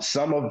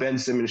 Some of Ben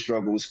Simmons'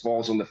 struggles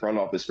falls on the front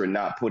office for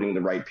not putting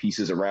the right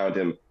pieces around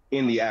him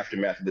in the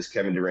aftermath of this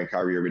Kevin Durant,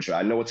 Kyrie Irving trade.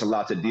 I know it's a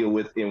lot to deal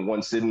with in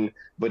one sitting,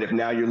 but if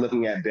now you're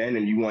looking at Ben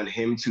and you want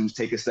him to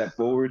take a step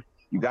forward,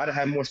 you got to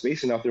have more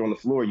spacing out there on the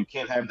floor. You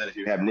can't have that if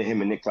you have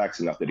him and Nick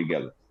Claxton out there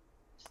together.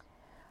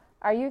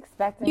 Are you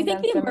expecting? Do you think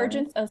Ben the Simmons?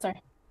 emergence? Oh,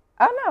 sorry.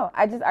 Oh no,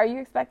 are you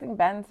expecting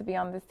Ben to be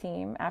on this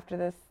team after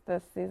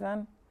this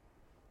season?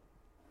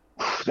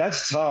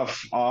 That's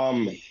tough.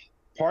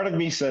 Part of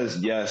me says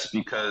yes,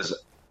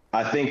 because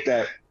I think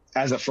that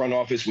as a front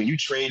office, when you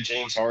trade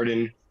James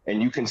Harden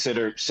and you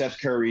consider Seth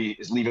Curry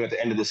is leaving at the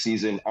end of the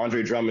season,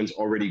 Andre Drummond's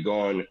already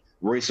gone,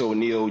 Royce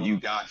O'Neal you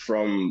got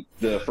from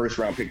the first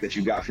round pick that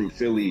you got from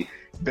Philly,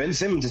 Ben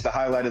Simmons is the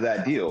highlight of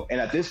that deal.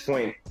 And at this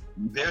point,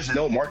 there's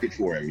no market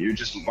for him. You're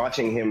just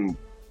watching him,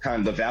 kind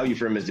of the value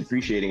for him is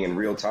depreciating in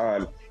real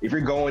time. If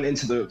you're going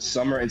into the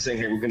summer and saying,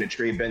 hey, we're going to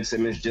trade Ben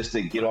Simmons just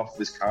to get off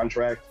this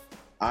contract,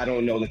 I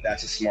don't know that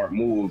that's a smart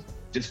move,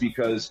 just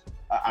because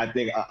I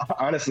think,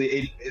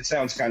 honestly, it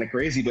sounds kind of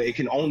crazy, but it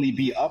can only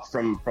be up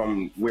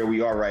from where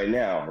we are right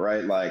now,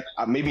 right? Like,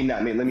 maybe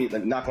not. Let me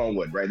knock on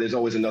wood, right? There's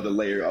always another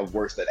layer of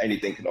worse that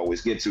anything can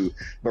always get to.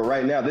 But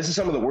right now, this is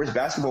some of the worst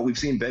basketball we've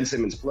seen Ben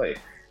Simmons play.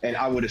 And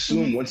I would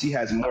assume once he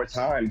has more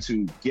time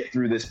to get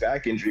through this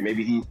back injury,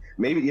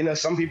 maybe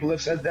some people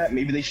have said that,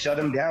 maybe they shut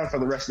him down for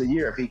the rest of the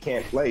year. If he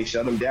can't play,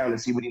 shut him down and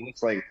see what he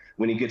looks like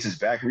when he gets his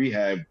back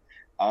rehab.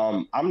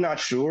 I'm not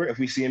sure if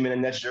we see him in a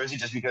Nets jersey,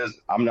 just because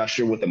I'm not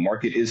sure what the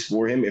market is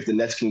for him. If the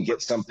Nets can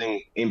get something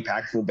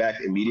impactful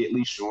back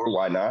immediately, sure,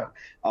 why not?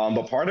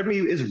 But part of me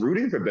is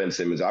rooting for Ben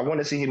Simmons. I want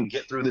to see him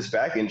get through this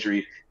back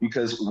injury,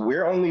 because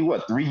we're only,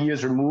 3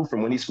 years removed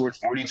from when he scored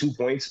 42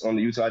 points on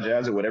the Utah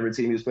Jazz or whatever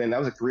team he was playing. That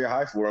was a career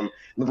high for him.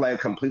 Looked like a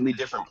completely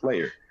different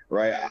player.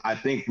 Right. I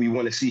think we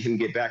want to see him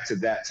get back to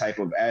that type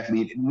of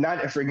athlete,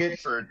 not forget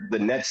for the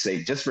Nets'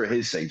 sake, just for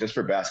his sake, just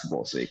for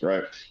basketball's sake.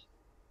 Right.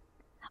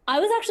 I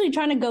was actually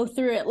trying to go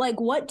through it. Like,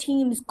 what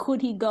teams could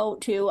he go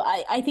to?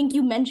 I think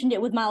you mentioned it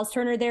with Miles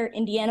Turner there.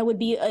 Indiana would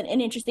be an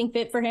interesting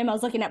fit for him. I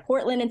was looking at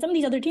Portland and some of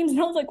these other teams,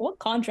 and I was like, what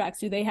contracts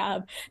do they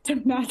have to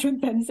match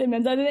with Ben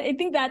Simmons? I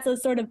think that's a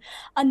sort of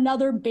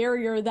another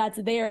barrier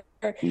that's there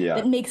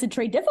that makes a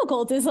trade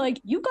difficult, is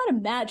like, you've got to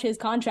match his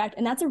contract,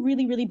 and that's a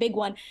really, really big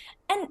one.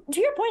 And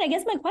to your point, I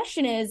guess my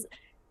question is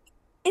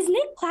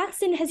Nick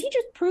Claxton, has he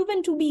just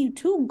proven to be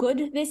too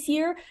good this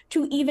year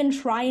to even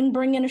try and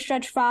bring in a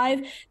stretch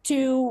five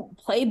to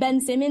play Ben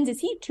Simmons?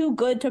 Is he too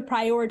good to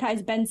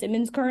prioritize Ben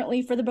Simmons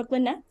currently for the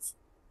Brooklyn Nets?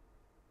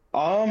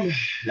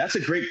 That's a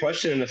great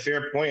question and a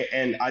fair point.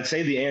 And I'd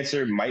say the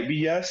answer might be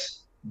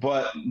yes.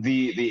 But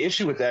the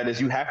issue with that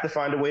is you have to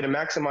find a way to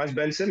maximize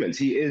Ben Simmons.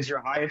 He is your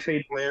highest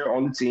paid player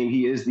on the team.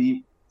 He is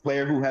the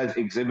player who has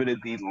exhibited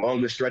the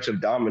longest stretch of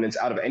dominance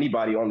out of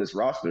anybody on this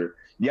roster.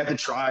 You have to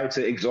try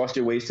to exhaust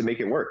your ways to make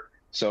it work.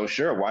 So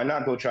sure, why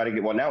not go try to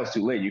get, well, now it's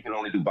too late. You can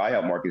only do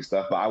buyout market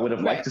stuff, but I would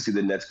have liked to see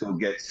the Nets go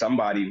get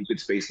somebody who could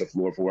space the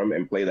floor for him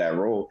and play that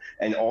role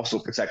and also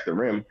protect the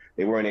rim.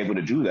 They weren't able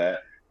to do that.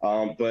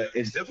 But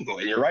it's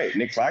difficult. And you're right.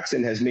 Nick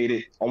Claxton has made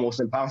it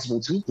almost impossible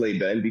to play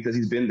Ben because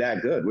he's been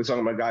that good. We're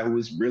talking about a guy who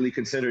was really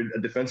considered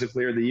a Defensive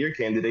Player of the Year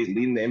candidate,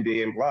 leading the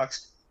NBA in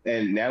blocks.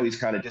 And now he's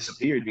kind of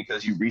disappeared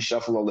because you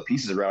reshuffle all the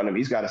pieces around him.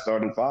 He's got a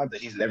starting five that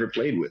he's never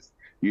played with.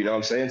 You know what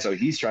I'm saying? So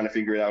he's trying to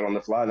figure it out on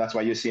the fly. That's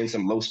why you're seeing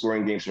some low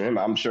scoring games from him.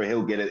 I'm sure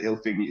he'll get it.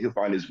 He'll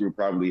find his group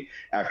probably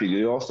after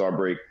the All-Star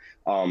break.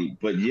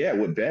 But yeah,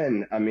 with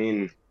Ben, I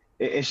mean,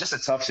 it's just a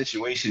tough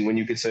situation when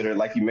you consider,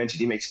 like you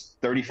mentioned, he makes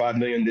 $35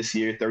 million this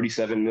year,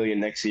 $37 million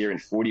next year, and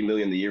 $40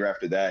 million the year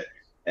after that.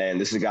 And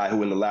this is a guy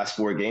who in the last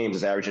 4 games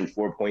is averaging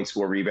 4 points,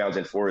 4 rebounds,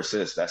 and 4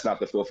 assists. That's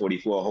not the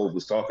 444 Hov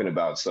was talking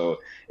about. So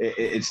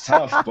it's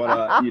tough,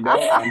 but you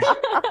know,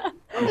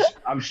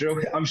 I'm sure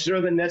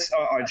the Nets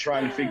are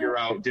trying to figure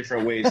out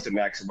different ways to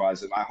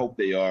maximize him. I hope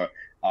they are.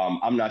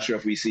 I'm not sure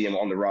if we see him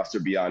on the roster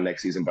beyond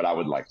next season, but I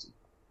would like to.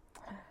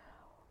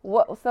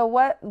 What's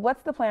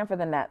the plan for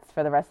the Nets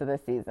for the rest of the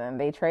season?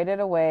 They traded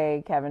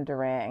away Kevin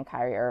Durant and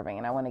Kyrie Irving,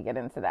 and I want to get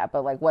into that.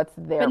 But like, what's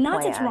their plan? But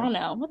not to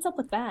Toronto. What's up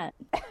with that?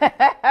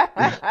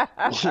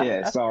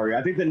 Yeah, sorry.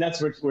 I think the Nets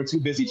were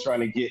too busy trying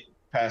to get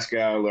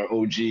Pascal or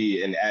OG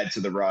and add to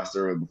the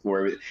roster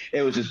before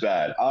it was just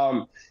bad.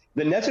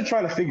 The Nets are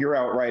trying to figure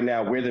out right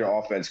now where their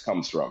offense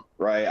comes from,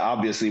 right?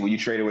 Obviously, when you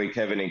trade away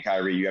Kevin and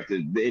Kyrie,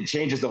 it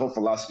changes the whole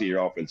philosophy of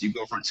your offense. You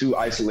go from 2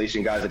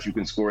 isolation guys that you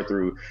can score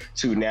through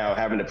to now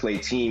having to play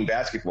team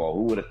basketball.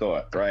 Who would have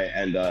thought, right?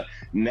 And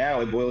now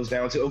it boils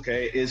down to,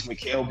 okay, is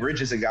Mikal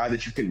Bridges a guy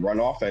that you can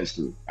run offense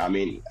through? I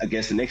mean,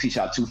 against the Knicks, he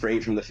shot 2 for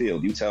 8 from the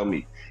field. You tell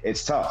me.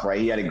 It's tough,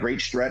 right? He had a great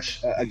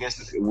stretch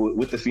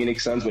with the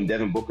Phoenix Suns when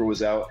Devin Booker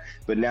was out,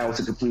 but now it's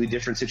a completely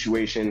different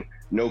situation.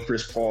 No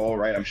Chris Paul,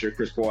 right? I'm sure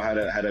Chris Paul had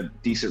a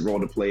decent role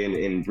to play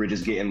in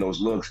Bridges getting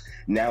those looks.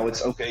 Now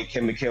it's, okay,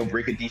 can Mikal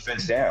break a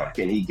defense down?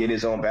 Can he get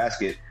his own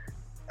basket?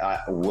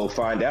 We'll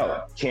find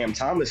out. Cam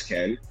Thomas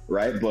can,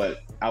 right?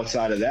 But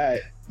outside of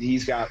that,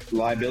 he's got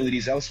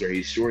liabilities elsewhere.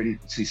 He's short.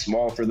 He's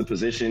small for the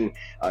position.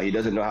 He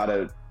doesn't know how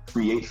to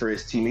create for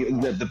his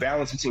team. The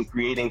balance between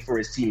creating for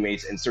his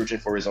teammates and searching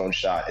for his own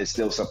shot is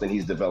still something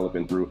he's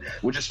developing through,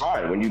 which is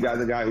fine. When you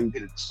got a guy who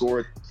can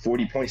score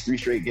 40 points 3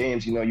 straight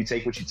games, you know, you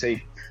take what you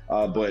take.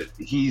 But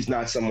he's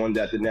not someone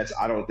that the Nets,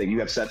 I don't think. You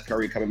have Seth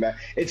Curry coming back.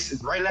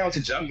 Right now it's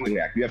a juggling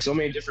act. You have so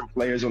many different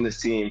players on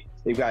this team.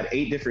 They've got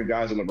 8 different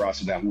guys on the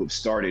roster now who have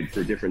started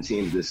for different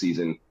teams this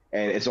season.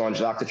 And it's on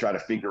Jacques to try to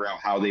figure out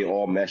how they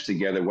all mesh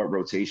together, what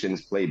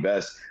rotations play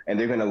best. And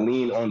they're going to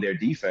lean on their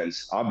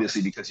defense,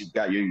 obviously, because you've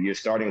got your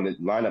starting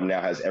lineup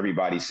now has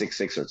everybody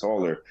 6'6" or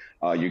taller.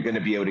 You're going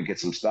to be able to get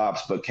some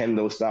stops, but can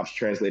those stops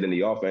translate in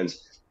the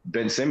offense?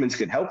 Ben Simmons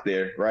could help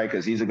there, right?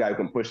 Because he's a guy who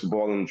can push the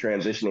ball in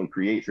transition and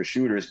create for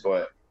shooters.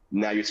 But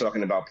now you're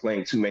talking about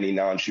playing too many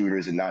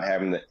non-shooters and not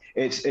having the.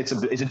 It's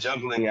a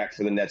juggling act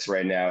for the Nets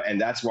right now,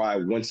 and that's why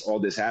once all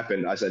this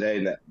happened, I said,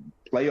 hey,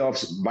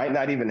 playoffs might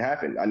not even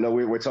happen. I know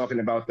we're talking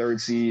about 3rd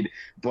seed,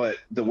 but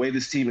the way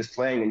this team is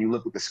playing, and you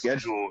look at the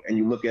schedule, and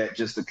you look at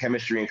just the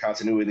chemistry and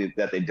continuity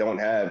that they don't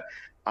have,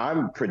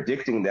 I'm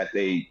predicting that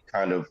they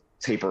kind of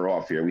taper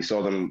off here. We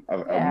saw them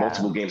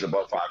multiple games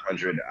above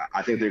 500.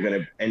 I think they're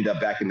going to end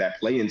up back in that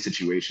play-in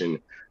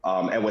situation.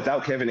 And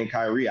without Kevin and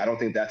Kyrie, I don't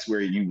think that's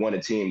where you want a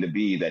team to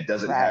be that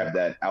doesn't have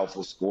that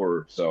alpha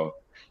scorer. So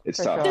it's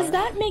tough. Sure. Does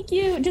that make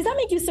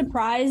you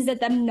surprised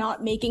at them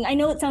not making? I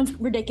know it sounds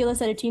ridiculous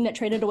that a team that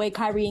traded away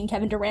Kyrie and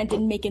Kevin Durant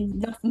didn't make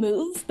enough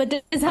moves, but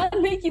does that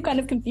make you kind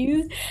of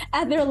confused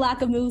at their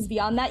lack of moves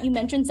beyond that? You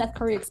mentioned Seth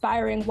Curry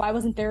expiring. Why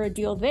wasn't there a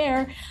deal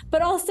there?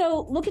 But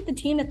also look at the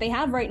team that they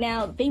have right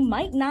now. They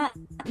might not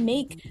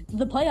make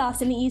the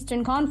playoffs in the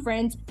Eastern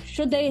Conference.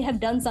 Should they have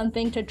done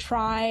something to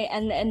try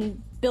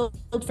and build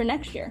for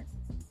next year?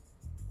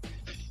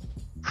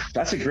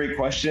 That's a great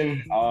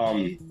question.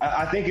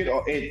 I think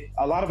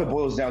a lot of it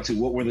boils down to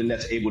what were the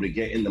Nets able to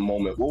get in the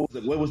moment. What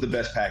was the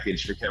best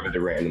package for Kevin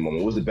Durant in the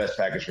moment? What was the best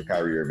package for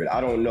Kyrie Irving?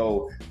 I don't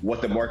know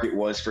what the market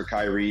was for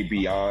Kyrie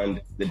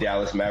beyond the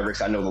Dallas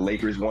Mavericks. I know the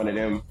Lakers wanted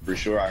him for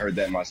sure. I heard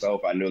that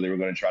myself. I know they were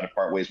going to try to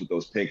part ways with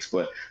those picks.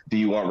 But do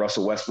you want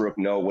Russell Westbrook?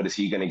 No. What is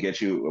he going to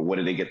get you? Or what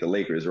did they get the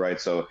Lakers? Right.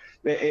 So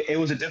it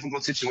was a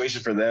difficult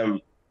situation for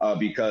them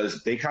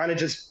because they kind of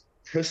just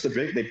pushed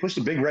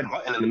the big red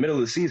button in the middle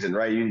of the season,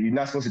 right? You're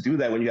not supposed to do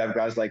that when you have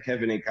guys like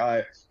Kevin and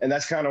Kai, and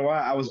that's kind of why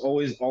I was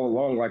always all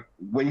along like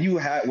when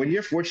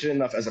you're fortunate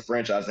enough as a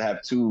franchise to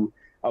have two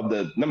of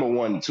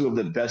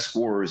the best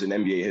scorers in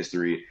NBA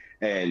history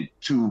and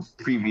two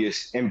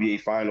previous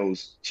NBA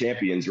Finals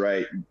champions,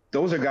 right?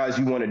 Those are guys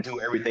you want to do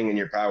everything in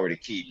your power to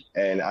keep,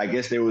 and I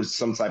guess there was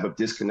some type of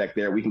disconnect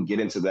there. We can get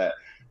into that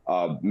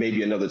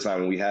maybe another time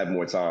when we have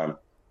more time.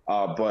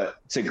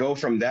 But to go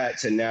from that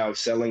to now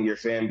selling your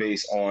fan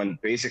base on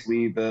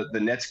basically the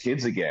Nets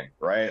kids again,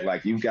 right?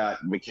 Like you've got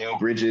Mikal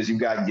Bridges, you've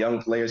got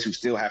young players who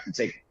still have to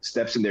take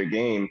steps in their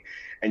game,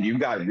 and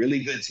you've got really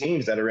good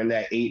teams that are in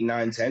that 8,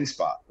 9, 10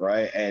 spot,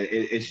 right? And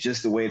it's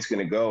just the way it's going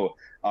to go.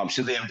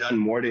 Should they have done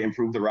more to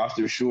improve the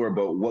roster? Sure,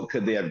 but what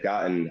could they have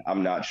gotten?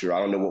 I'm not sure. I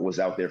don't know what was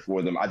out there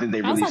for them. I think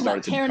they really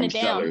started to become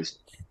sellers.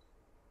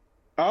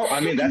 Oh,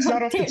 I mean, that's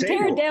not off the table.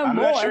 Tear it down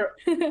more. Not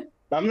sure.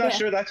 I'm not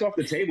sure that's off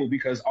the table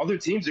because other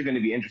teams are going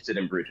to be interested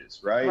in Bridges,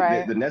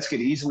 right? The Nets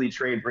could easily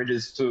trade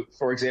Bridges to,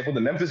 for example,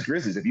 the Memphis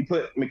Grizzlies. If you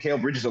put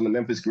Mikal Bridges on the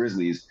Memphis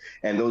Grizzlies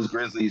and those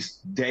Grizzlies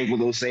dangle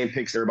those same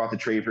picks they were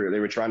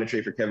trying to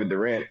trade for Kevin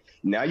Durant,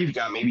 now you've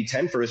got maybe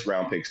 10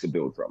 first-round picks to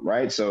build from,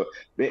 right? So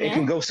it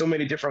can go so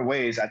many different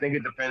ways. I think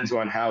it depends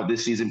on how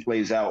this season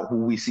plays out, who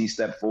we see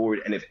step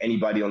forward, and if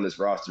anybody on this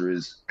roster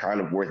is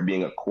kind of worth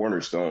being a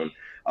cornerstone.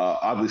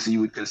 Obviously, you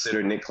would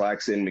consider Nick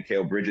Claxton,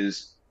 Mikal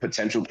Bridges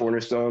potential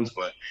cornerstones,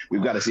 but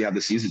we've got to see how the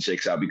season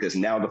shakes out because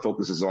now the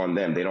focus is on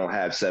them. They don't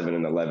have 7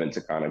 and 11 to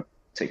kind of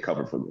take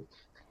cover for them.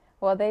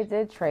 Well, they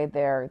did trade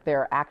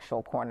their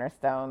actual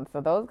cornerstones,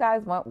 so those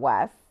guys went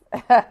west.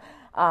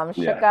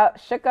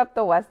 Shook up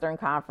the Western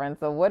Conference.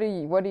 So what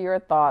are your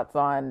thoughts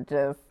on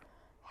just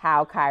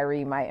how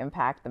Kyrie might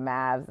impact the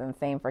Mavs, and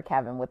same for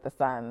Kevin with the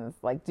Suns?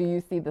 Like, do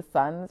you see the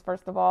Suns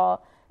first of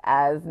all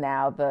as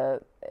now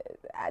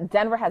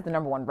Denver has the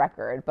number 1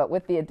 record, but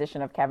with the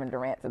addition of Kevin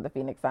Durant to the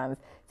Phoenix Suns,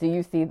 do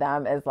you see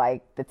them as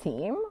like the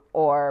team,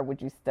 or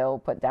would you still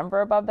put Denver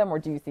above them, or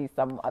do you see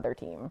some other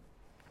team?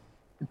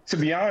 To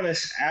be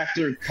honest,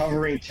 after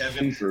covering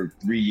Kevin for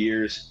 3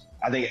 years,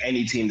 I think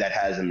any team that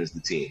has him is the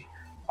team.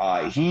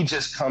 He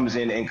just comes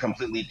in and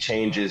completely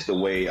changes the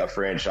way a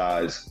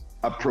franchise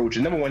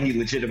approaches. Number 1, he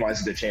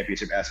legitimizes their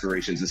championship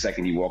aspirations the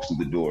second he walks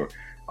through the door.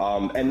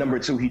 And number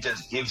 2, he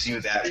just gives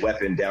you that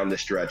weapon down the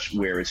stretch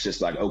where it's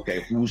just like,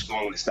 okay, who's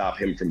going to stop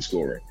him from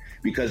scoring?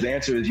 Because the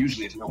answer is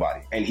usually it's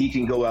nobody. And he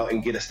can go out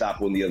and get a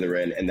stop on the other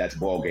end, and that's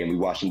ball game. We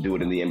watched him do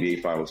it in the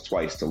NBA Finals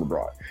twice to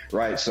LeBron,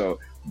 right? So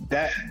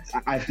that,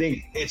 I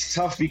think it's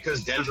tough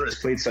because Denver has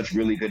played such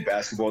really good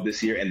basketball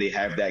this year, and they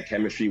have that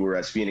chemistry,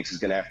 whereas Phoenix is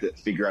going to have to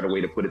figure out a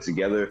way to put it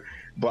together.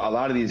 But a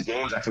lot of these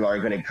games, I feel like, are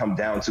going to come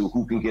down to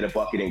who can get a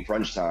bucket in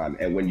crunch time.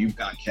 And when you've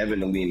got Kevin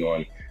to lean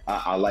on,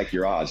 I like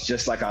your odds,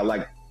 just like I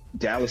like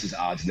Dallas's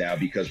odds now,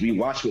 because we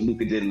watched what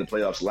Luka did in the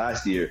playoffs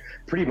last year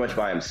pretty much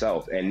by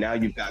himself, and now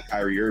you've got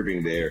Kyrie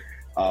Irving there.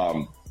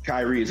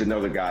 Kyrie is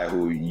another guy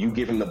who you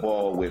give him the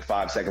ball with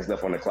 5 seconds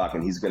left on the clock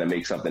and he's going to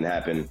make something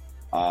happen.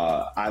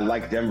 I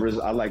like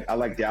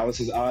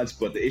Dallas's odds,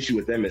 but the issue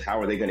with them is how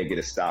are they going to get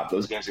a stop?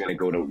 Those games are going to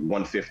go to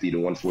 150 to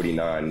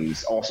 149, and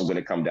it's also going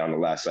to come down to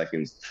last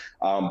seconds.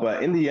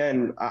 But in the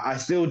end, I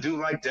still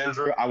do like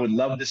Denver. I would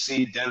love to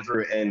see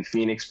Denver and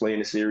Phoenix play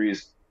in a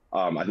series.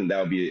 I think that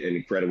would be an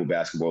incredible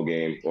basketball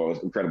game, or an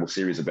incredible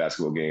series of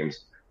basketball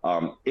games.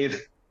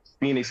 If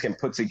Phoenix can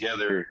put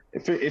together,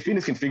 if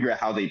Phoenix can figure out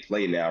how they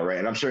play now, right?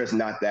 And I'm sure it's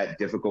not that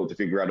difficult to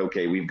figure out,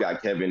 okay, we've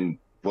got Kevin,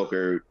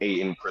 Booker,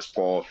 Ayton, Chris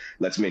Paul,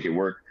 let's make it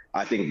work.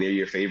 I think they're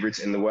your favorites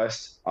in the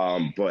West.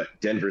 But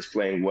Denver's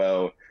playing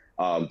well.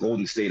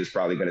 Golden State is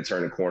probably going to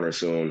turn a corner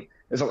soon.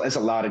 It's a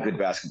lot of good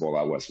basketball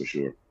out West for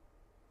sure.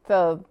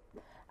 So,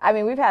 I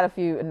mean, we've had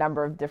a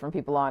number of different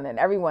people on, and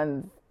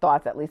everyone's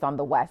thoughts, at least on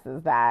the West,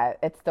 is that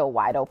it's still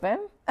wide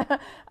open.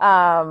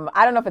 I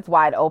don't know if it's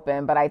wide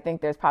open, but I think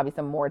there's probably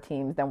some more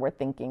teams than we're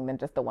thinking than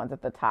just the ones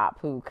at the top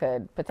who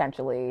could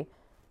potentially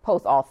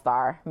post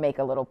All-Star, make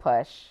a little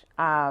push.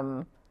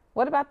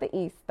 What about the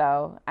East,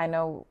 though? I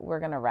know we're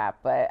going to wrap,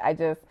 but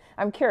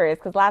I'm curious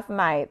because last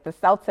night the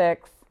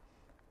Celtics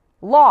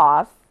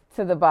lost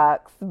to the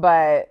Bucks,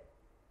 but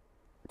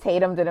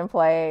Tatum didn't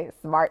play,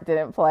 Smart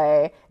didn't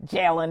play,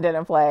 Jalen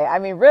didn't play. I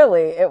mean,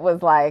 really, it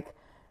was like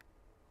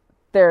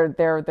they're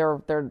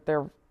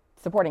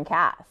supporting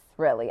cast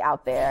really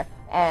out there,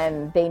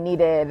 and they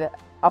needed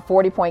a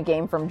 40-point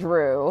game from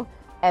Drew,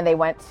 and they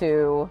went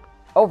to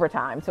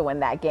overtime to win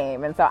that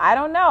game. And so I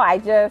don't know. I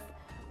just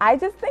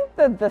think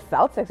that the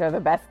Celtics are the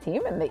best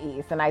team in the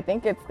East, and I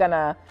think it's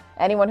gonna,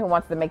 anyone who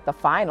wants to make the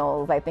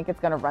finals, I think it's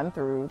gonna run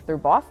through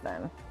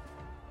Boston.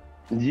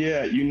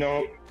 Yeah,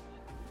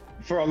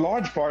 For a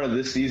large part of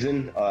this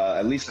season,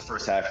 at least the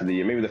first half of the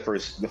year, maybe the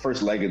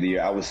first leg of the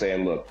year, I was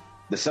saying, look,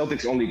 the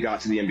Celtics only got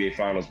to the NBA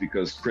Finals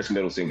because Chris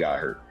Middleton got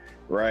hurt,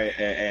 right?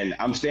 And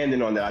I'm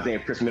standing on that. I think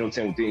if Chris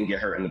Middleton didn't get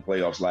hurt in the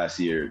playoffs last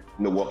year,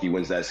 Milwaukee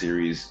wins that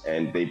series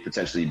and they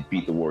potentially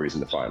beat the Warriors in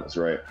the finals,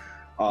 right?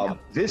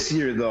 This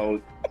year,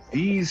 though,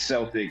 these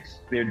Celtics,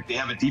 they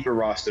have a deeper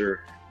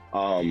roster.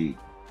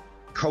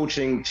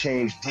 Coaching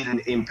change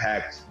didn't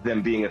impact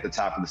them being at the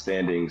top of the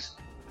standings.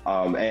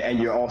 And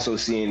you're also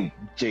seeing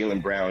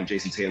Jaylen Brown,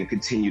 Jason Tatum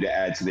continue to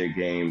add to their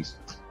games.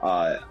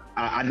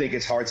 I think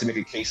it's hard to make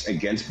a case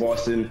against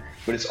Boston,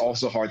 but it's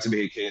also hard to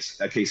make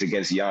a case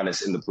against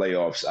Giannis in the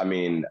playoffs. I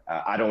mean,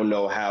 I don't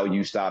know how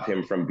you stop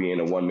him from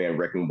being a one-man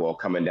wrecking ball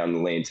coming down the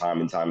lane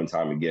time and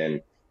time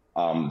again.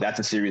 That's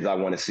a series I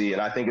want to see.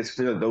 And I think it's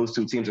clear those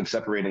two teams have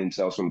separated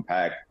themselves from the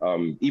pack.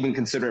 Even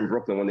considering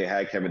Brooklyn, when they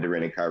had Kevin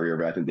Durant and Kyrie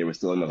Irving, I think there was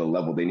still another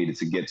level they needed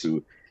to get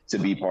to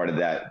be part of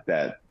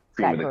that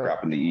cream of the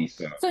crop in the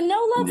East. So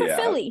no love for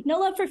Philly. No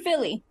love for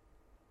Philly.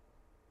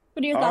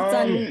 What are your thoughts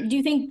on, do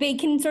you think they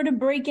can sort of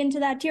break into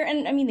that tier?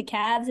 And I mean, the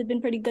Cavs have been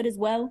pretty good as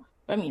well.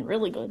 I mean,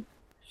 really good.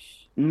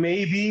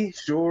 Maybe,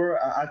 sure.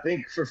 I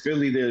think for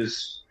Philly,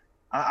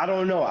 I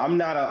don't know. I'm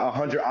not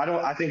 100.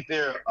 I think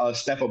they're a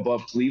step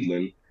above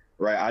Cleveland,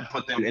 right? I'd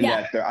put them in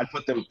I'd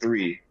put them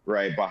 3,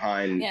 right,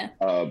 behind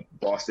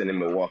Boston and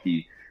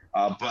Milwaukee.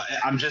 But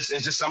it's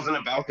just something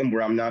about them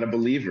where I'm not a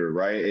believer,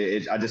 right?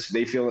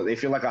 They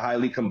feel like a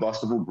highly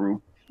combustible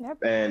group. Yep.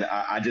 And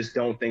I just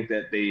don't think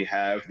that they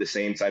have the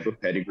same type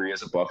of pedigree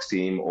as a Bucks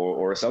team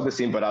or a Celtics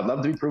team, but I'd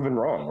love to be proven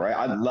wrong, right?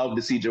 I'd love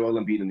to see Joel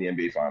Embiid in the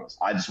NBA Finals.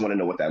 I just want to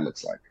know what that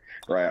looks like,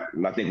 right?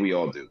 And I think we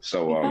all do.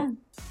 So,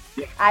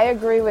 I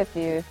agree with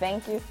you.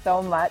 Thank you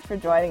so much for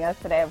joining us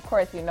today. Of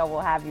course, we'll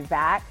have you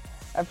back.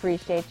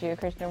 Appreciate you,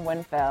 Christian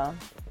Winfield.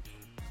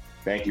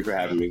 Thank you for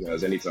having me,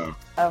 guys. Anytime.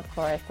 Of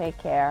course. Take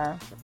care.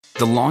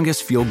 The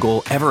longest field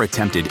goal ever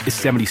attempted is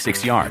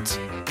 76 yards.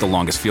 The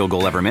longest field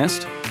goal ever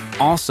missed?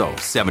 Also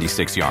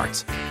 76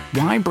 yards.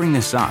 Why bring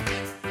this up?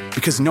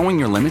 Because knowing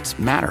your limits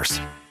matters,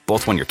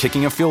 both when you're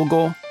kicking a field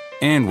goal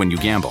and when you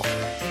gamble.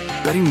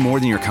 Betting more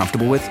than you're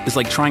comfortable with is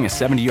like trying a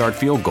 70-yard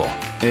field goal.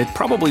 It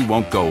probably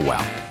won't go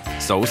well.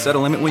 So set a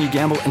limit when you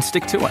gamble and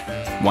stick to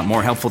it. Want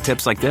more helpful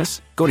tips like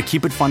this? Go to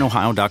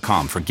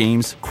keepitfunohio.com for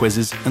games,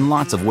 quizzes, and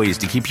lots of ways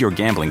to keep your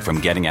gambling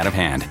from getting out of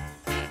hand.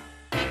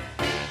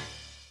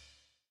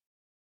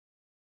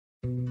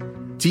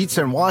 Dietz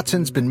and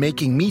Watson's been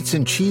making meats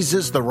and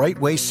cheeses the right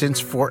way since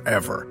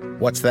forever.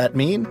 What's that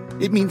mean?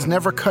 It means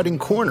never cutting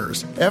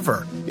corners,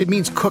 ever. It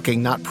means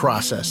cooking, not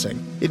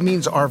processing. It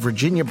means our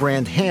Virginia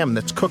brand ham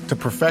that's cooked to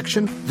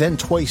perfection, then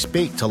twice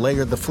baked to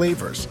layer the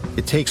flavors.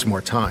 It takes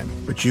more time,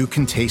 but you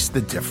can taste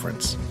the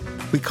difference.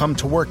 We come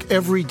to work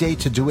every day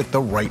to do it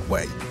the right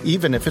way,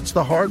 even if it's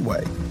the hard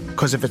way.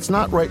 Because if it's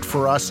not right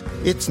for us,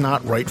 it's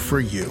not right for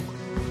you.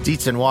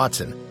 Dietz and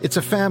Watson, it's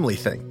a family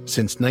thing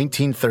since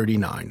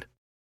 1939.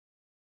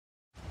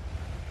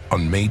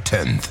 On May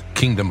 10th,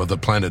 Kingdom of the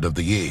Planet of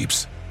the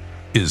Apes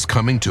is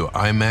coming to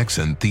IMAX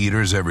and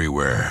theaters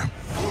everywhere.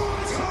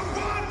 What a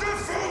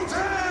wonderful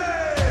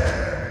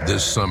day!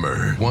 This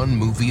summer, one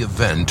movie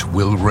event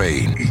will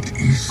reign. It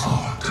is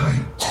our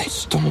time. They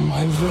stole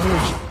my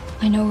village.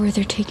 I know where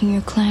they're taking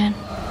your clan.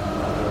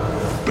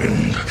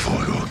 Bend for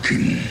your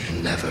king.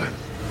 Never.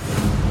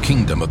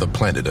 Kingdom of the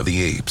Planet of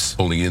the Apes.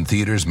 Only in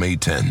theaters May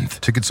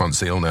 10th. Tickets on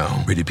sale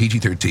now. Rated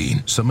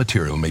PG-13. Some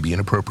material may be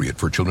inappropriate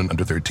for children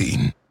under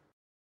 13.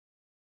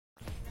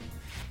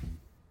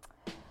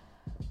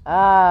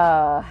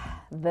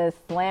 The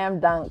slam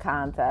dunk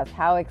contest.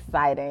 How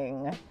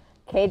exciting.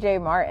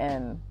 KJ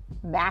Martin,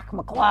 Mac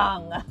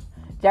McClung,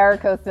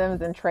 Jericho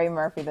Sims, and Trey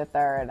Murphy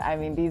III. I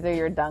mean, these are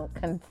your dunk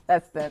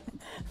contestants,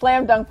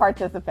 slam dunk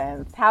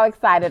participants. How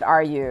excited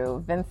are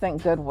you?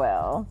 Vincent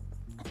Goodwill.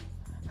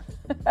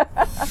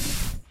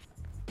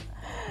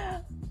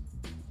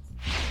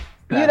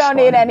 You don't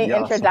need any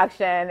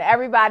introduction.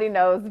 Everybody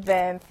knows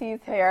Vince. He's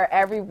here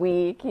every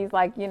week. He's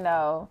like,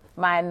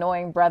 my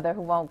annoying brother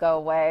who won't go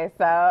away.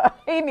 So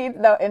he needs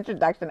no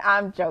introduction.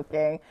 I'm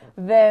joking.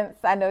 Vince,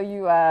 I know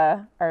you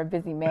are a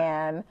busy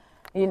man,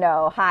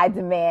 high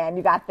demand.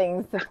 You got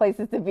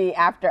places to be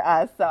after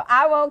us. So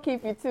I won't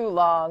keep you too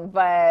long.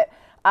 But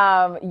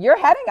you're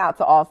heading out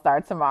to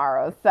All-Star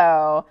tomorrow.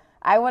 So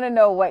I want to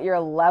know what your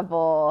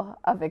level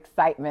of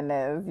excitement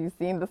is. You've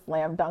seen the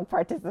slam dunk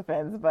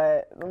participants,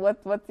 but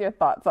what's your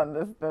thoughts on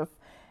this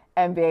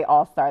NBA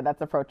All-Star that's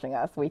approaching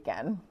us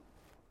weekend?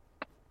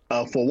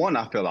 For one,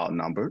 I feel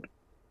outnumbered.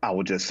 I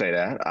would just say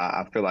that.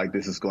 I feel like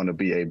this is going to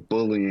be a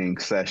bullying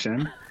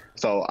session.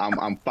 So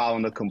I'm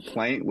filing a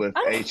complaint with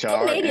HR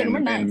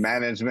and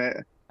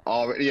management.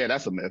 Already, yeah,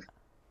 that's a myth.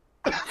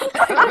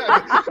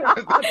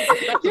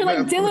 You're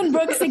like, Dylan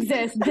Brooks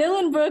exists.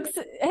 Dylan Brooks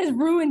has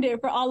ruined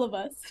it for all of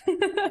us.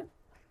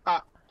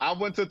 I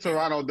went to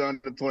Toronto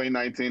during the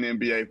 2019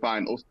 NBA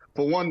Finals.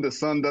 For one, the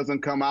sun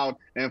doesn't come out,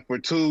 and for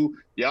two,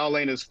 y'all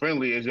ain't as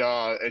friendly as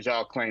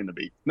y'all claim to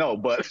be. No,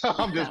 but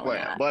I'm just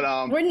playing.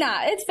 But we're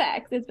not. It's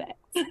facts. It's facts.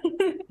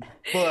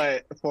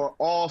 But for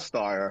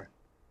All-Star,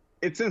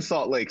 It's in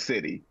Salt Lake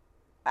City.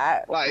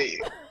 Listen.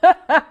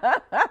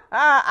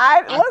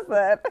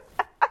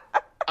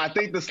 I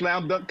think the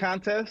slam dunk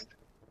contest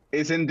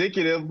is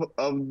indicative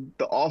of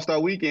the All-Star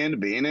weekend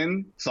being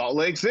in Salt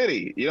Lake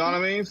City. You know what I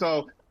mean?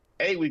 So,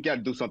 we got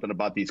to do something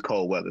about these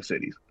cold weather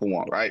cities, for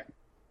one, right?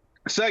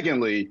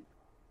 Secondly,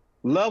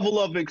 level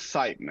of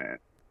excitement.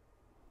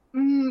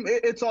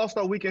 It's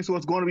All-Star weekend, so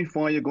it's going to be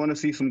fun. You're going to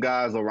see some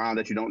guys around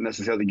that you don't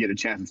necessarily get a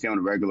chance to see on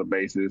a regular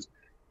basis.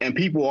 And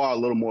people are a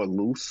little more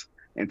loose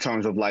in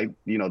terms of, like,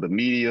 you know, the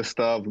media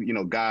stuff, you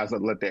know, guys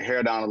that let their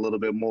hair down a little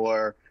bit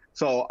more.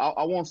 So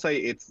I won't say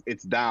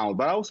it's down,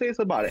 but I would say it's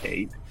about an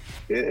 8.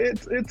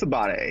 It's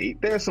about an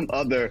 8. There's some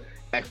other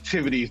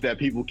activities that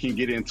people can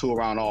get into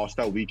around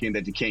All-Star weekend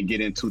that you can't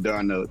get into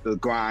during the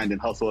grind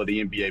and hustle of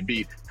the NBA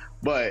beat.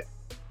 But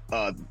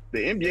the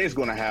NBA is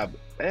going to have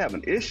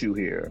an issue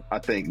here, I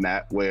think,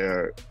 Nat,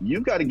 where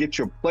you've got to get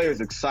your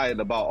players excited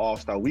about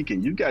All-Star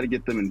weekend. You've got to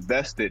get them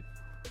invested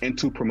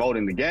into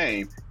promoting the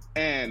game.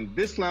 And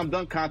this slam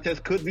dunk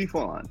contest could be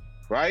fun,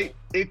 right?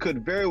 It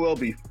could very well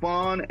be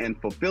fun and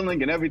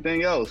fulfilling and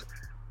everything else.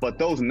 But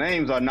those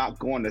names are not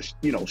going to,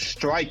 you know,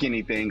 strike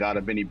anything out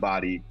of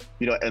anybody,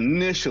 you know,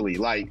 initially.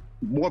 Like,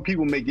 more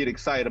people may get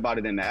excited about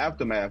it in the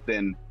aftermath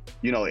than,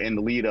 you know, in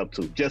the lead up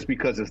to, just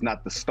because it's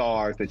not the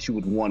stars that you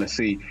would want to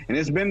see. And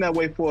it's been that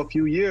way for a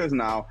few years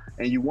now.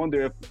 And you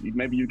wonder if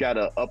maybe you got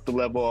to up the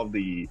level of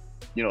the,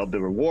 you know, of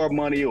the reward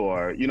money,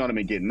 or, you know what I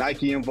mean, get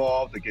Nike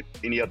involved or get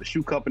any other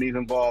shoe companies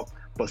involved.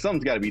 But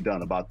something's got to be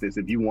done about this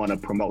if you want to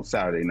promote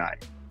Saturday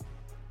night.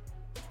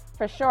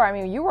 For sure. I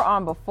mean, you were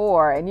on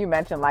before and you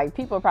mentioned, like,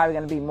 people are probably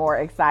going to be more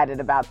excited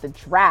about the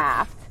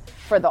draft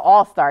for the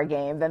All-Star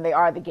game than they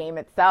are the game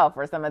itself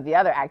or some of the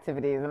other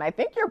activities. And I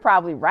think you're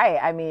probably right.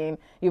 I mean,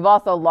 you've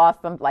also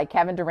lost some, like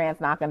Kevin Durant's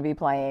not going to be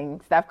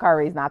playing. Steph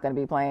Curry's not going to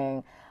be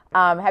playing.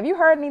 Have you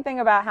heard anything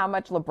about how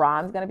much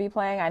LeBron's going to be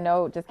playing? I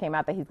know it just came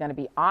out that he's going to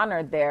be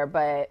honored there,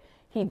 but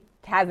he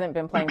hasn't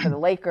been playing for the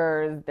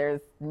Lakers.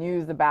 There's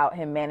news about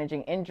him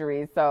managing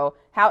injuries. So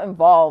how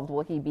involved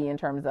will he be in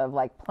terms of,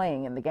 like,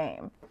 playing in the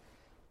game?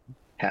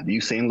 Have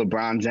you seen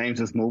LeBron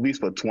James's movies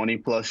for 20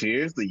 plus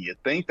years? Do you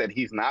think that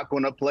he's not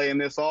going to play in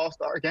this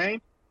All-Star game?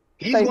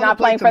 So he's not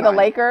playing for the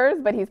Lakers,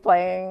 but he's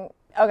playing.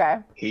 Okay.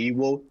 He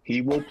will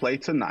play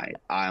tonight.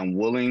 I am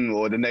willing,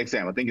 or the next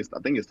game. I think it's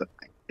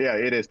tonight. Yeah,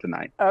 it is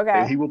tonight.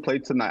 Okay. He will play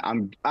tonight.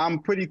 I'm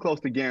pretty close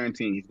to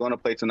guaranteeing he's going to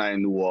play tonight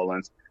in New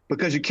Orleans,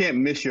 because you can't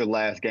miss your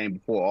last game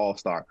before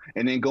All-Star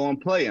and then go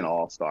and play in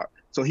All-Star.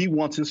 So he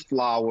wants his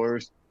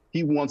flowers.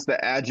 He wants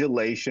the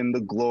adulation,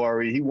 the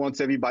glory. He wants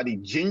everybody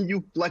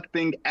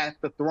genuflecting at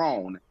the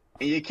throne.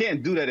 And you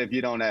can't do that if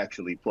you don't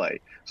actually play.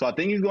 So I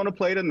think he's going to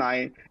play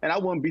tonight. And I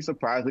wouldn't be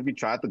surprised if he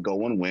tried to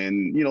go and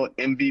win, you know,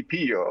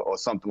 MVP or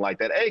something like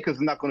that. Because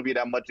there's not going to be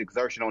that much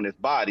exertion on his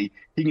body.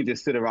 He can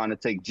just sit around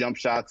and take jump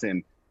shots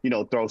and, you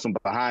know, throw some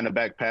behind the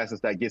back passes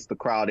that gets the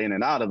crowd in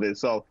and out of it.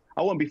 So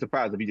I wouldn't be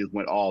surprised if he just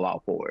went all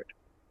out for it.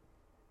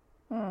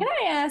 Can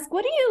I ask,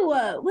 what do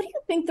you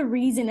think the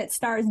reason that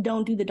stars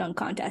don't do the dunk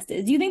contest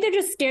is? Do you think they're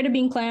just scared of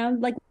being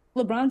clowned? Like,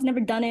 LeBron's never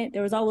done it.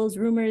 There was all those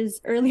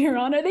rumors earlier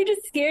on. Are they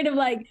just scared of,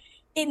 like,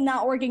 it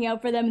not working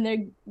out for them and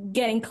they're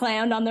getting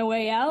clowned on their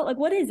way out? Like,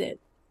 what is it?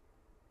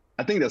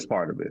 I think that's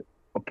part of it.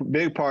 A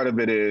big part of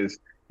it is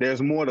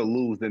there's more to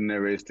lose than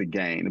there is to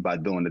gain by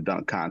doing the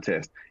dunk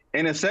contest.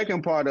 And the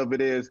second part of it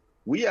is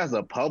we as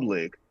a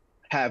public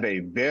have a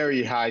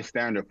very high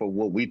standard for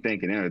what we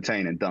think an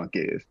entertaining dunk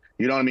is.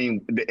 You know what I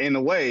mean? In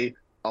a way,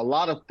 a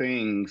lot of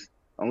things,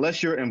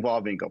 unless you're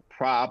involving a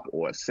prop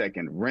or a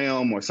second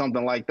rim or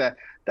something like that,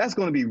 that's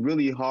going to be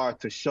really hard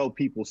to show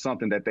people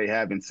something that they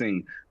haven't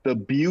seen. The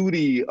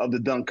beauty of the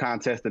dunk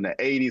contest in the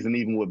 80s and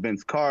even with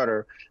Vince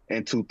Carter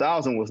in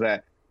 2000 was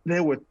that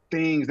there was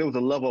a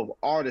level of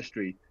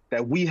artistry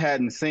that we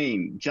hadn't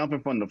seen. Jumping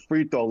from the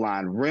free throw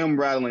line, rim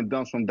rattling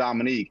dunks from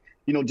Dominique,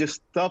 you know,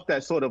 just stuff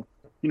that sort of,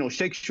 you know,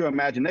 shakes your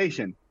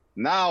imagination.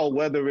 Now,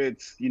 whether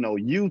it's, you know,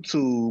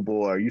 YouTube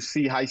or you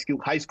see high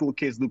school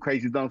kids do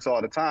crazy dunks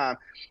all the time,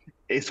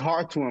 it's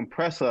hard to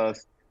impress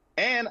us.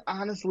 And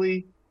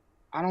honestly,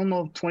 I don't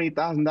know if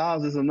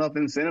 $20,000 is enough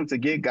incentive to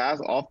get guys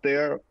off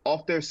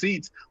their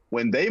seats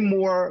when they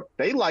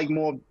like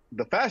more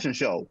the fashion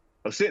show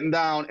of sitting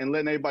down and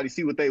letting everybody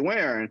see what they're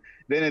wearing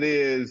than it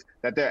is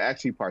that they're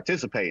actually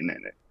participating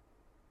in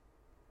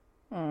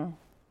it.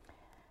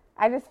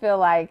 I just feel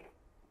like,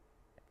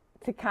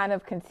 to kind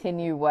of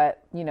continue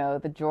what, you know,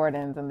 the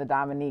Jordans and the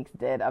Dominiques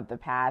did of the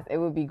past, it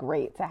would be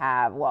great to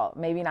have, well,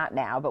 maybe not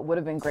now, but would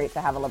have been great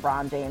to have a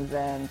LeBron James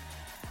and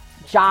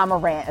Ja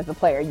Morant as a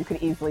player. You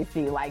could easily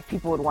see, like,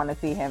 people would want to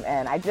see him.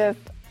 And I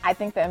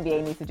think the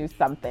NBA needs to do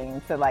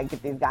something to, like,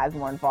 get these guys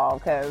more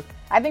involved, because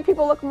I think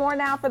people look more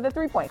now for the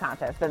three-point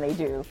contest than they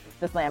do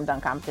the slam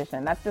dunk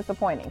competition. That's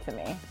disappointing to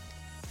me.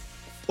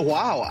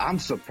 Wow, I'm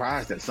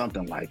surprised that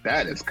something like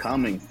that is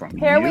coming from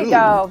Here we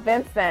go,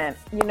 Vincent.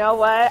 You know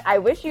what? I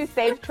wish you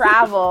safe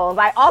travels.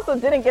 I also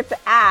didn't get to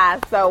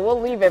ask, so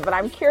we'll leave it. But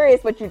I'm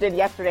curious what you did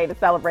yesterday to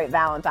celebrate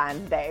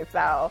Valentine's Day.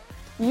 So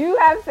You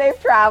have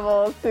safe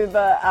travels to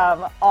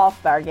the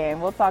All-Star game.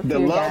 We'll talk to you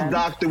again. The Love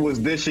Doctor was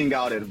dishing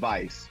out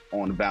advice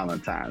on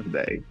Valentine's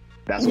Day.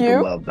 That's what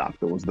the Love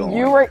Doctor was doing.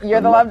 You're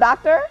the Love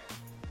Doctor?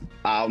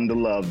 I'm the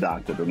Love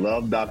Doctor. The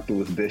Love Doctor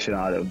was dishing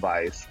out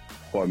advice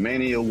for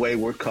many a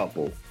wayward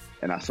couple.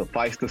 And I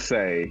suffice to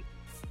say,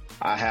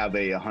 I have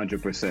a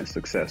 100%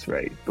 success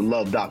rate. The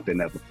Love Doctor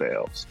never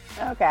fails.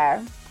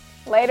 Okay.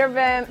 Later,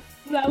 Vince.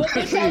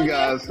 See you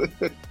guys.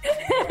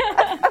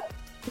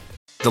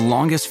 The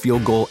longest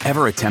field goal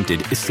ever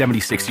attempted is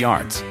 76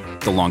 yards.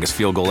 The longest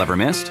field goal ever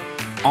missed?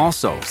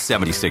 Also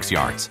 76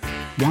 yards.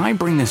 Why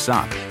bring this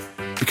up?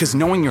 Because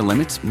knowing your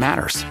limits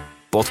matters,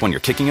 both when you're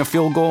kicking a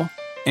field goal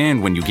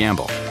and when you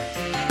gamble.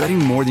 Betting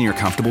more than you're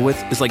comfortable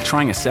with is like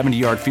trying a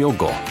 70-yard field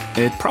goal.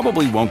 It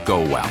probably won't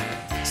go well.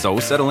 So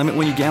set a limit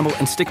when you gamble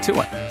and stick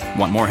to it.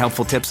 Want more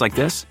helpful tips like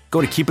this?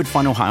 Go to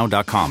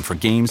keepitfunohio.com for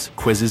games,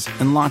 quizzes,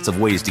 and lots of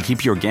ways to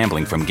keep your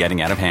gambling from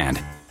getting out of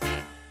hand.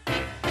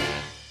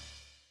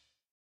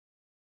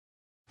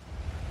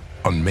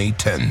 On May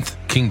 10th,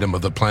 Kingdom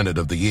of the Planet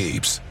of the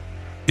Apes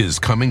is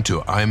coming to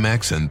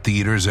IMAX and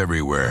theaters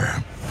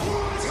everywhere.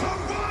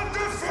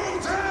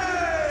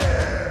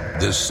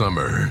 This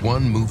summer,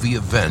 one movie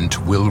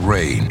event will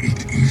reign.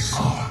 It is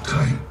our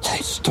time. They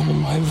stole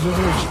my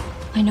village.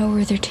 I know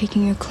where they're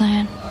taking your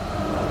clan.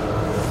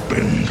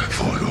 Bend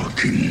for your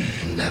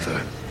king.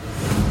 Never.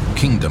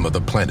 Kingdom of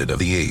the Planet of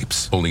the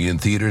Apes. Only in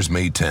theaters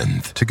May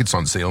 10th. Tickets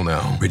on sale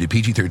now. Rated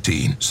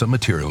PG-13. Some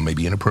material may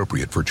be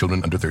inappropriate for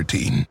children under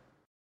 13.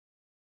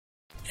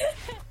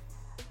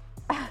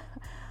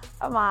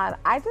 Come on,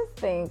 I just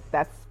think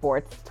that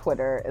sports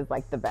Twitter is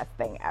like the best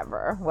thing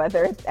ever,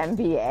 whether it's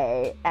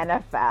NBA,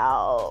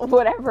 NFL,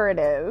 whatever it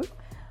is.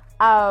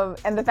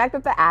 And the fact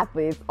that the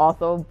athletes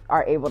also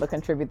are able to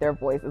contribute their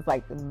voice is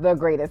like the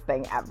greatest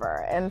thing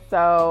ever. And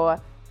so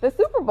the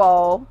Super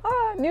Bowl,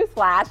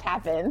 newsflash,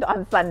 happened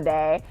on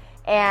Sunday.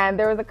 And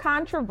there was a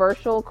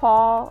controversial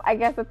call, I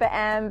guess, at the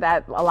end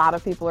that a lot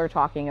of people are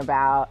talking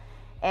about.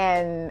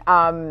 And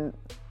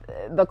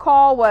the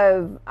call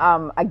was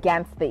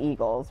against the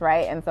Eagles,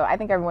 right? And so I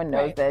think everyone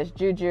knows this.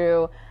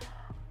 Juju,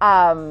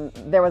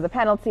 there was a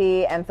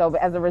penalty. And so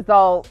as a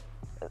result,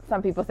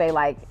 some people say,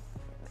 like,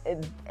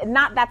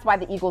 not that's why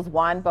the Eagles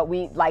won, but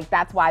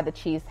that's why the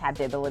Chiefs had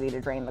the ability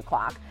to drain the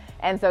clock.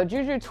 And so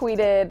Juju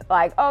tweeted,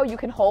 like, oh, you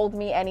can hold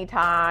me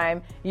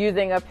anytime,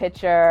 using a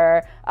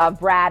picture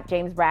of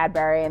James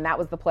Bradbury. And that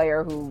was the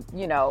player who,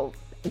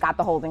 got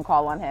the holding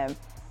call on him.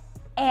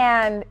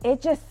 And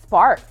it just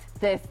sparked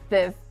this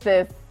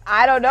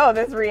I don't know,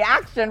 this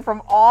reaction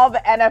from all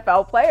the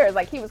NFL players.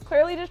 Like, he was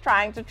clearly just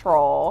trying to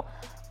troll.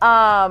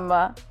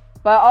 But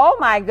oh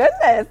my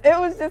goodness, it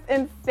was just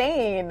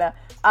insane.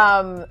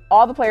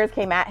 All the players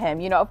came at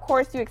him. Of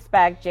course you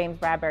expect James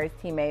Bradbury's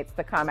teammates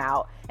to come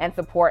out and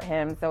support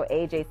him. So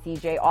AJ,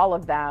 CJ, all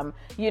of them,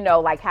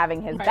 like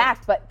having his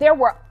back. But there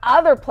were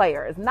other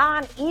players,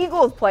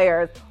 non-Eagles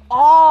players,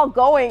 all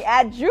going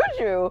at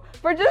Juju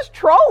for just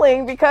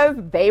trolling because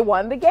they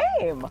won the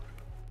game.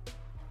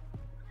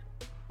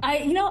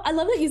 I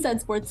love that you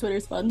said sports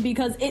Twitter's fun,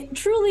 because it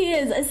truly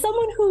is. As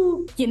someone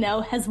who,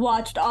 has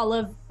watched all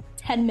of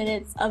 10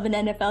 minutes of an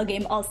NFL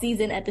game all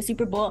season at the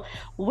Super Bowl,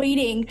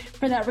 waiting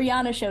for that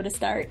Rihanna show to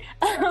start,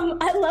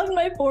 I loved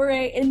my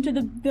foray into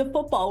the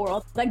football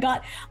world. I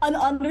got an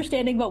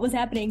understanding what was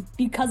happening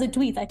because of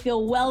tweets. I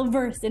feel well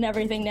versed in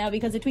everything now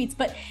because of tweets.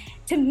 But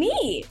to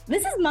me,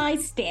 this is my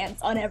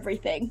stance on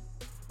everything.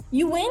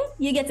 You win,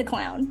 you get to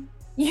clown.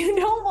 You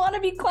don't want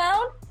to be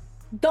clowned?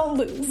 Don't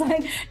lose.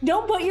 Like,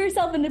 don't put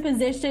yourself in a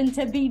position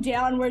to be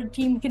down where a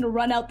team can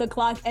run out the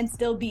clock and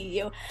still beat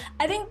you.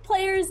 I think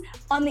players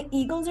on the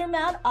Eagles are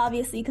mad,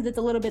 obviously, because it's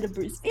a little bit of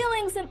bruised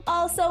feelings and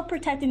also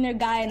protecting their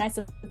guy, and I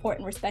support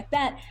and respect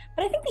that.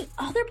 But I think the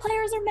other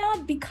players are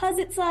mad because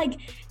it's like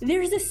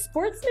there's this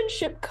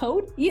sportsmanship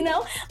code,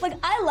 Like,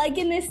 I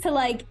liken this to,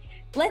 like,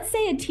 let's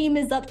say a team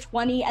is up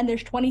 20 and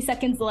there's 20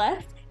 seconds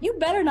left. You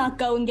better not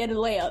go and get a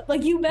layup.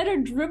 Like, you better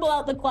dribble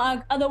out the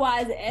clock.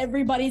 Otherwise,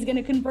 everybody's going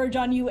to converge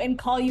on you and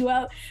call you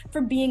out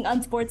for being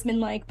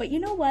unsportsmanlike. But you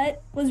know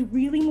what was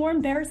really more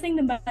embarrassing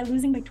than by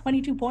losing by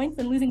 22 points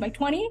and losing by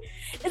 20?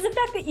 Is the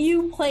fact that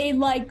you played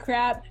like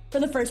crap for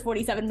the first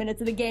 47 minutes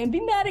of the game.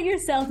 Be mad at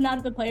yourself, not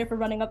at the player for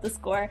running up the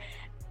score. And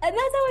that's how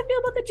I feel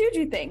about the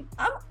Juju thing.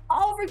 I'm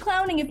all for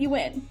clowning if you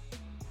win.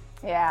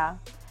 Yeah.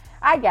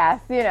 I guess,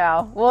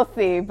 we'll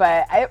see,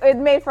 but it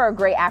made for a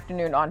great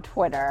afternoon on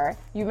Twitter.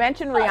 You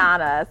mentioned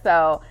Rihanna,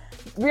 so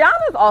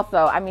Rihanna's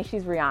also,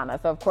 she's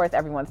Rihanna, so of course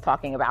everyone's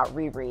talking about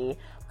Riri,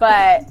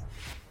 but,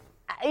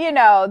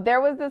 there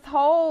was this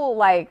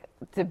whole,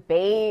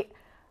 debate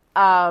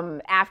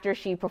after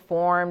she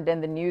performed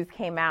and the news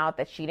came out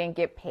that she didn't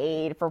get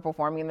paid for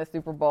performing in the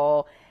Super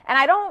Bowl. And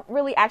I don't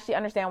really actually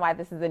understand why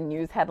this is a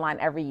news headline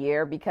every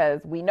year,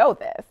 because we know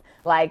this.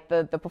 Like,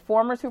 the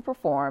performers who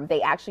perform,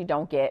 they actually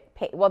don't get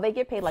paid. Well, they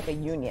get paid like a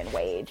union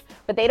wage,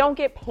 but they don't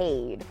get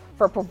paid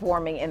for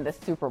performing in the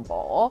Super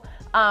Bowl.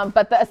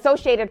 But the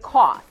associated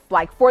costs,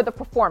 like for the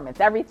performance,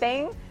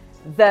 everything,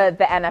 the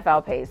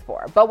NFL pays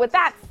for. But with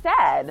that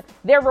said,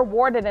 they're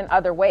rewarded in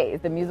other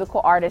ways. The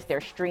musical artists,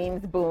 their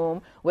streams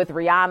boom. With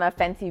Rihanna,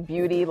 Fenty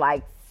Beauty,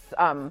 like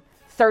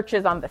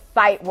searches on the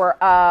site were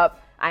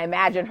up. I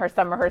imagine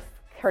some of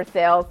her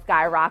sales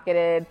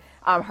skyrocketed.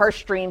 Her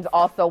streams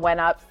also went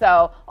up.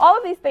 So all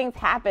of these things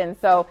happen.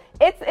 So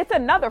it's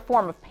another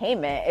form of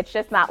payment. It's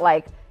just not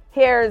like,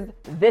 here's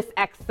this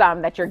X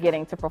sum that you're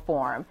getting to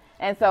perform.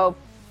 And so,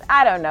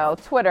 I don't know,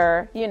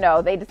 Twitter,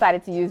 they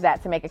decided to use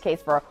that to make a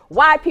case for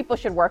why people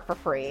should work for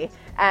free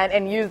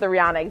and use the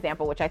Rihanna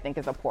example, which I think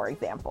is a poor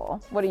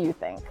example. What do you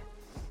think?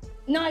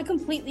 No, I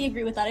completely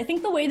agree with that. I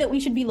think the way that we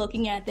should be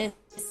looking at this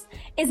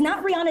is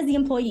not Rihanna as the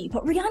employee,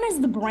 but Rihanna as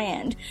the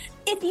brand.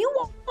 If you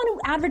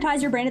want to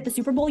advertise your brand at the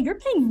Super Bowl, you're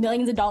paying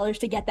millions of dollars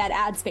to get that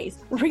ad space.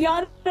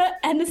 Rihanna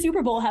and the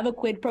Super Bowl have a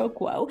quid pro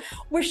quo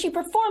where she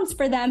performs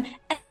for them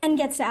and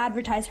gets to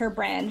advertise her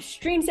brand.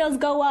 Stream sales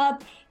go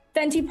up.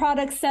 Fenty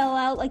products sell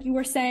out, like you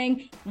were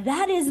saying.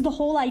 That is the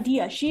whole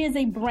idea. She is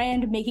a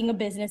brand making a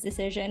business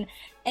decision,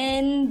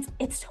 and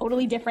it's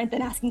totally different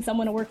than asking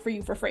someone to work for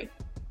you for free.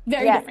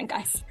 Very different,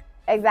 guys.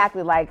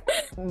 Exactly. Like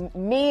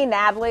me,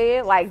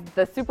 Natalie, like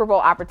the Super Bowl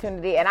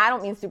opportunity, and I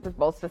don't mean Super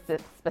Bowl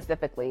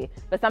specifically,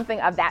 but something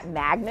of that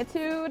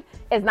magnitude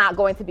is not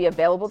going to be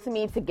available to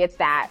me to get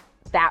that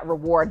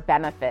reward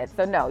benefit.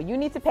 So no, you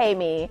need to pay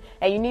me,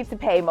 and you need to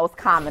pay most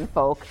common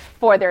folk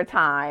for their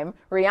time.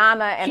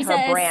 Rihanna and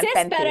her brand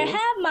Fenty. Better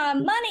have my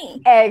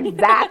money.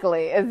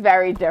 Exactly. It's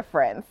very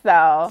different.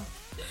 So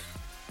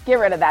get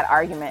rid of that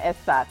argument. It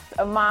sucks.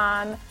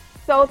 Iman,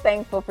 so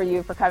thankful for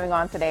you for coming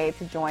on today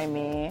to join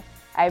me.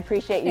 I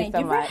appreciate you so much.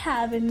 Thank you for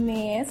having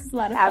me. This is a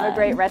lot of fun. Have a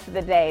great rest of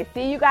the day.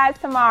 See you guys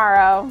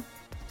tomorrow.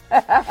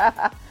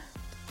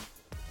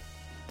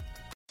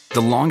 The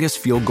longest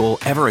field goal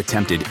ever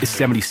attempted is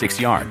 76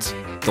 yards.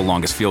 The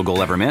longest field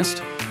goal ever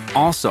missed?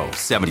 Also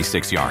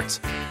 76 yards.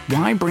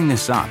 Why bring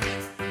this up?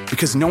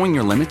 Because knowing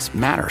your limits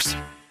matters,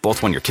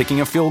 both when you're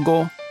kicking a field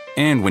goal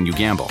and when you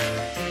gamble.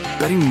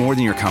 Betting more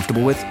than you're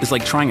comfortable with is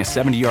like trying a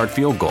 70-yard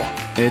field goal.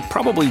 It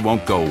probably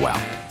won't go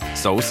well.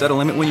 So set a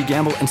limit when you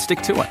gamble and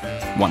stick to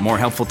it. Want more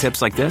helpful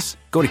tips like this?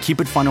 Go to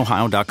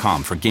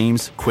keepitfunohio.com for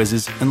games,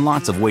 quizzes, and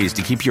lots of ways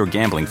to keep your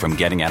gambling from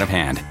getting out of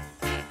hand.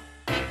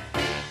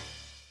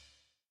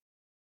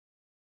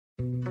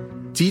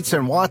 Dietz &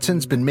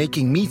 Watson's been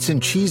making meats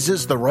and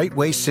cheeses the right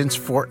way since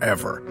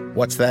forever.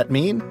 What's that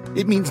mean?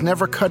 It means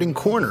never cutting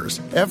corners,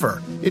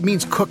 ever. It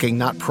means cooking,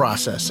 not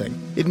processing.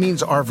 It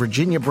means our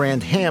Virginia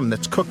brand ham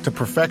that's cooked to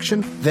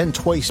perfection, then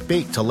twice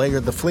baked to layer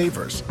the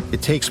flavors.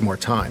 It takes more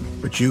time,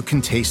 but you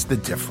can taste the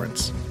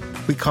difference.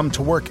 We come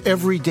to work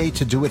every day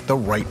to do it the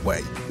right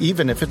way,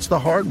 even if it's the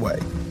hard way.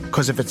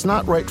 Because if it's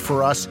not right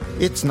for us,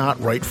 it's not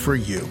right for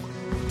you.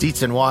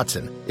 Dietz &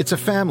 Watson, it's a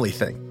family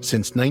thing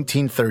since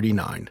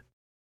 1939.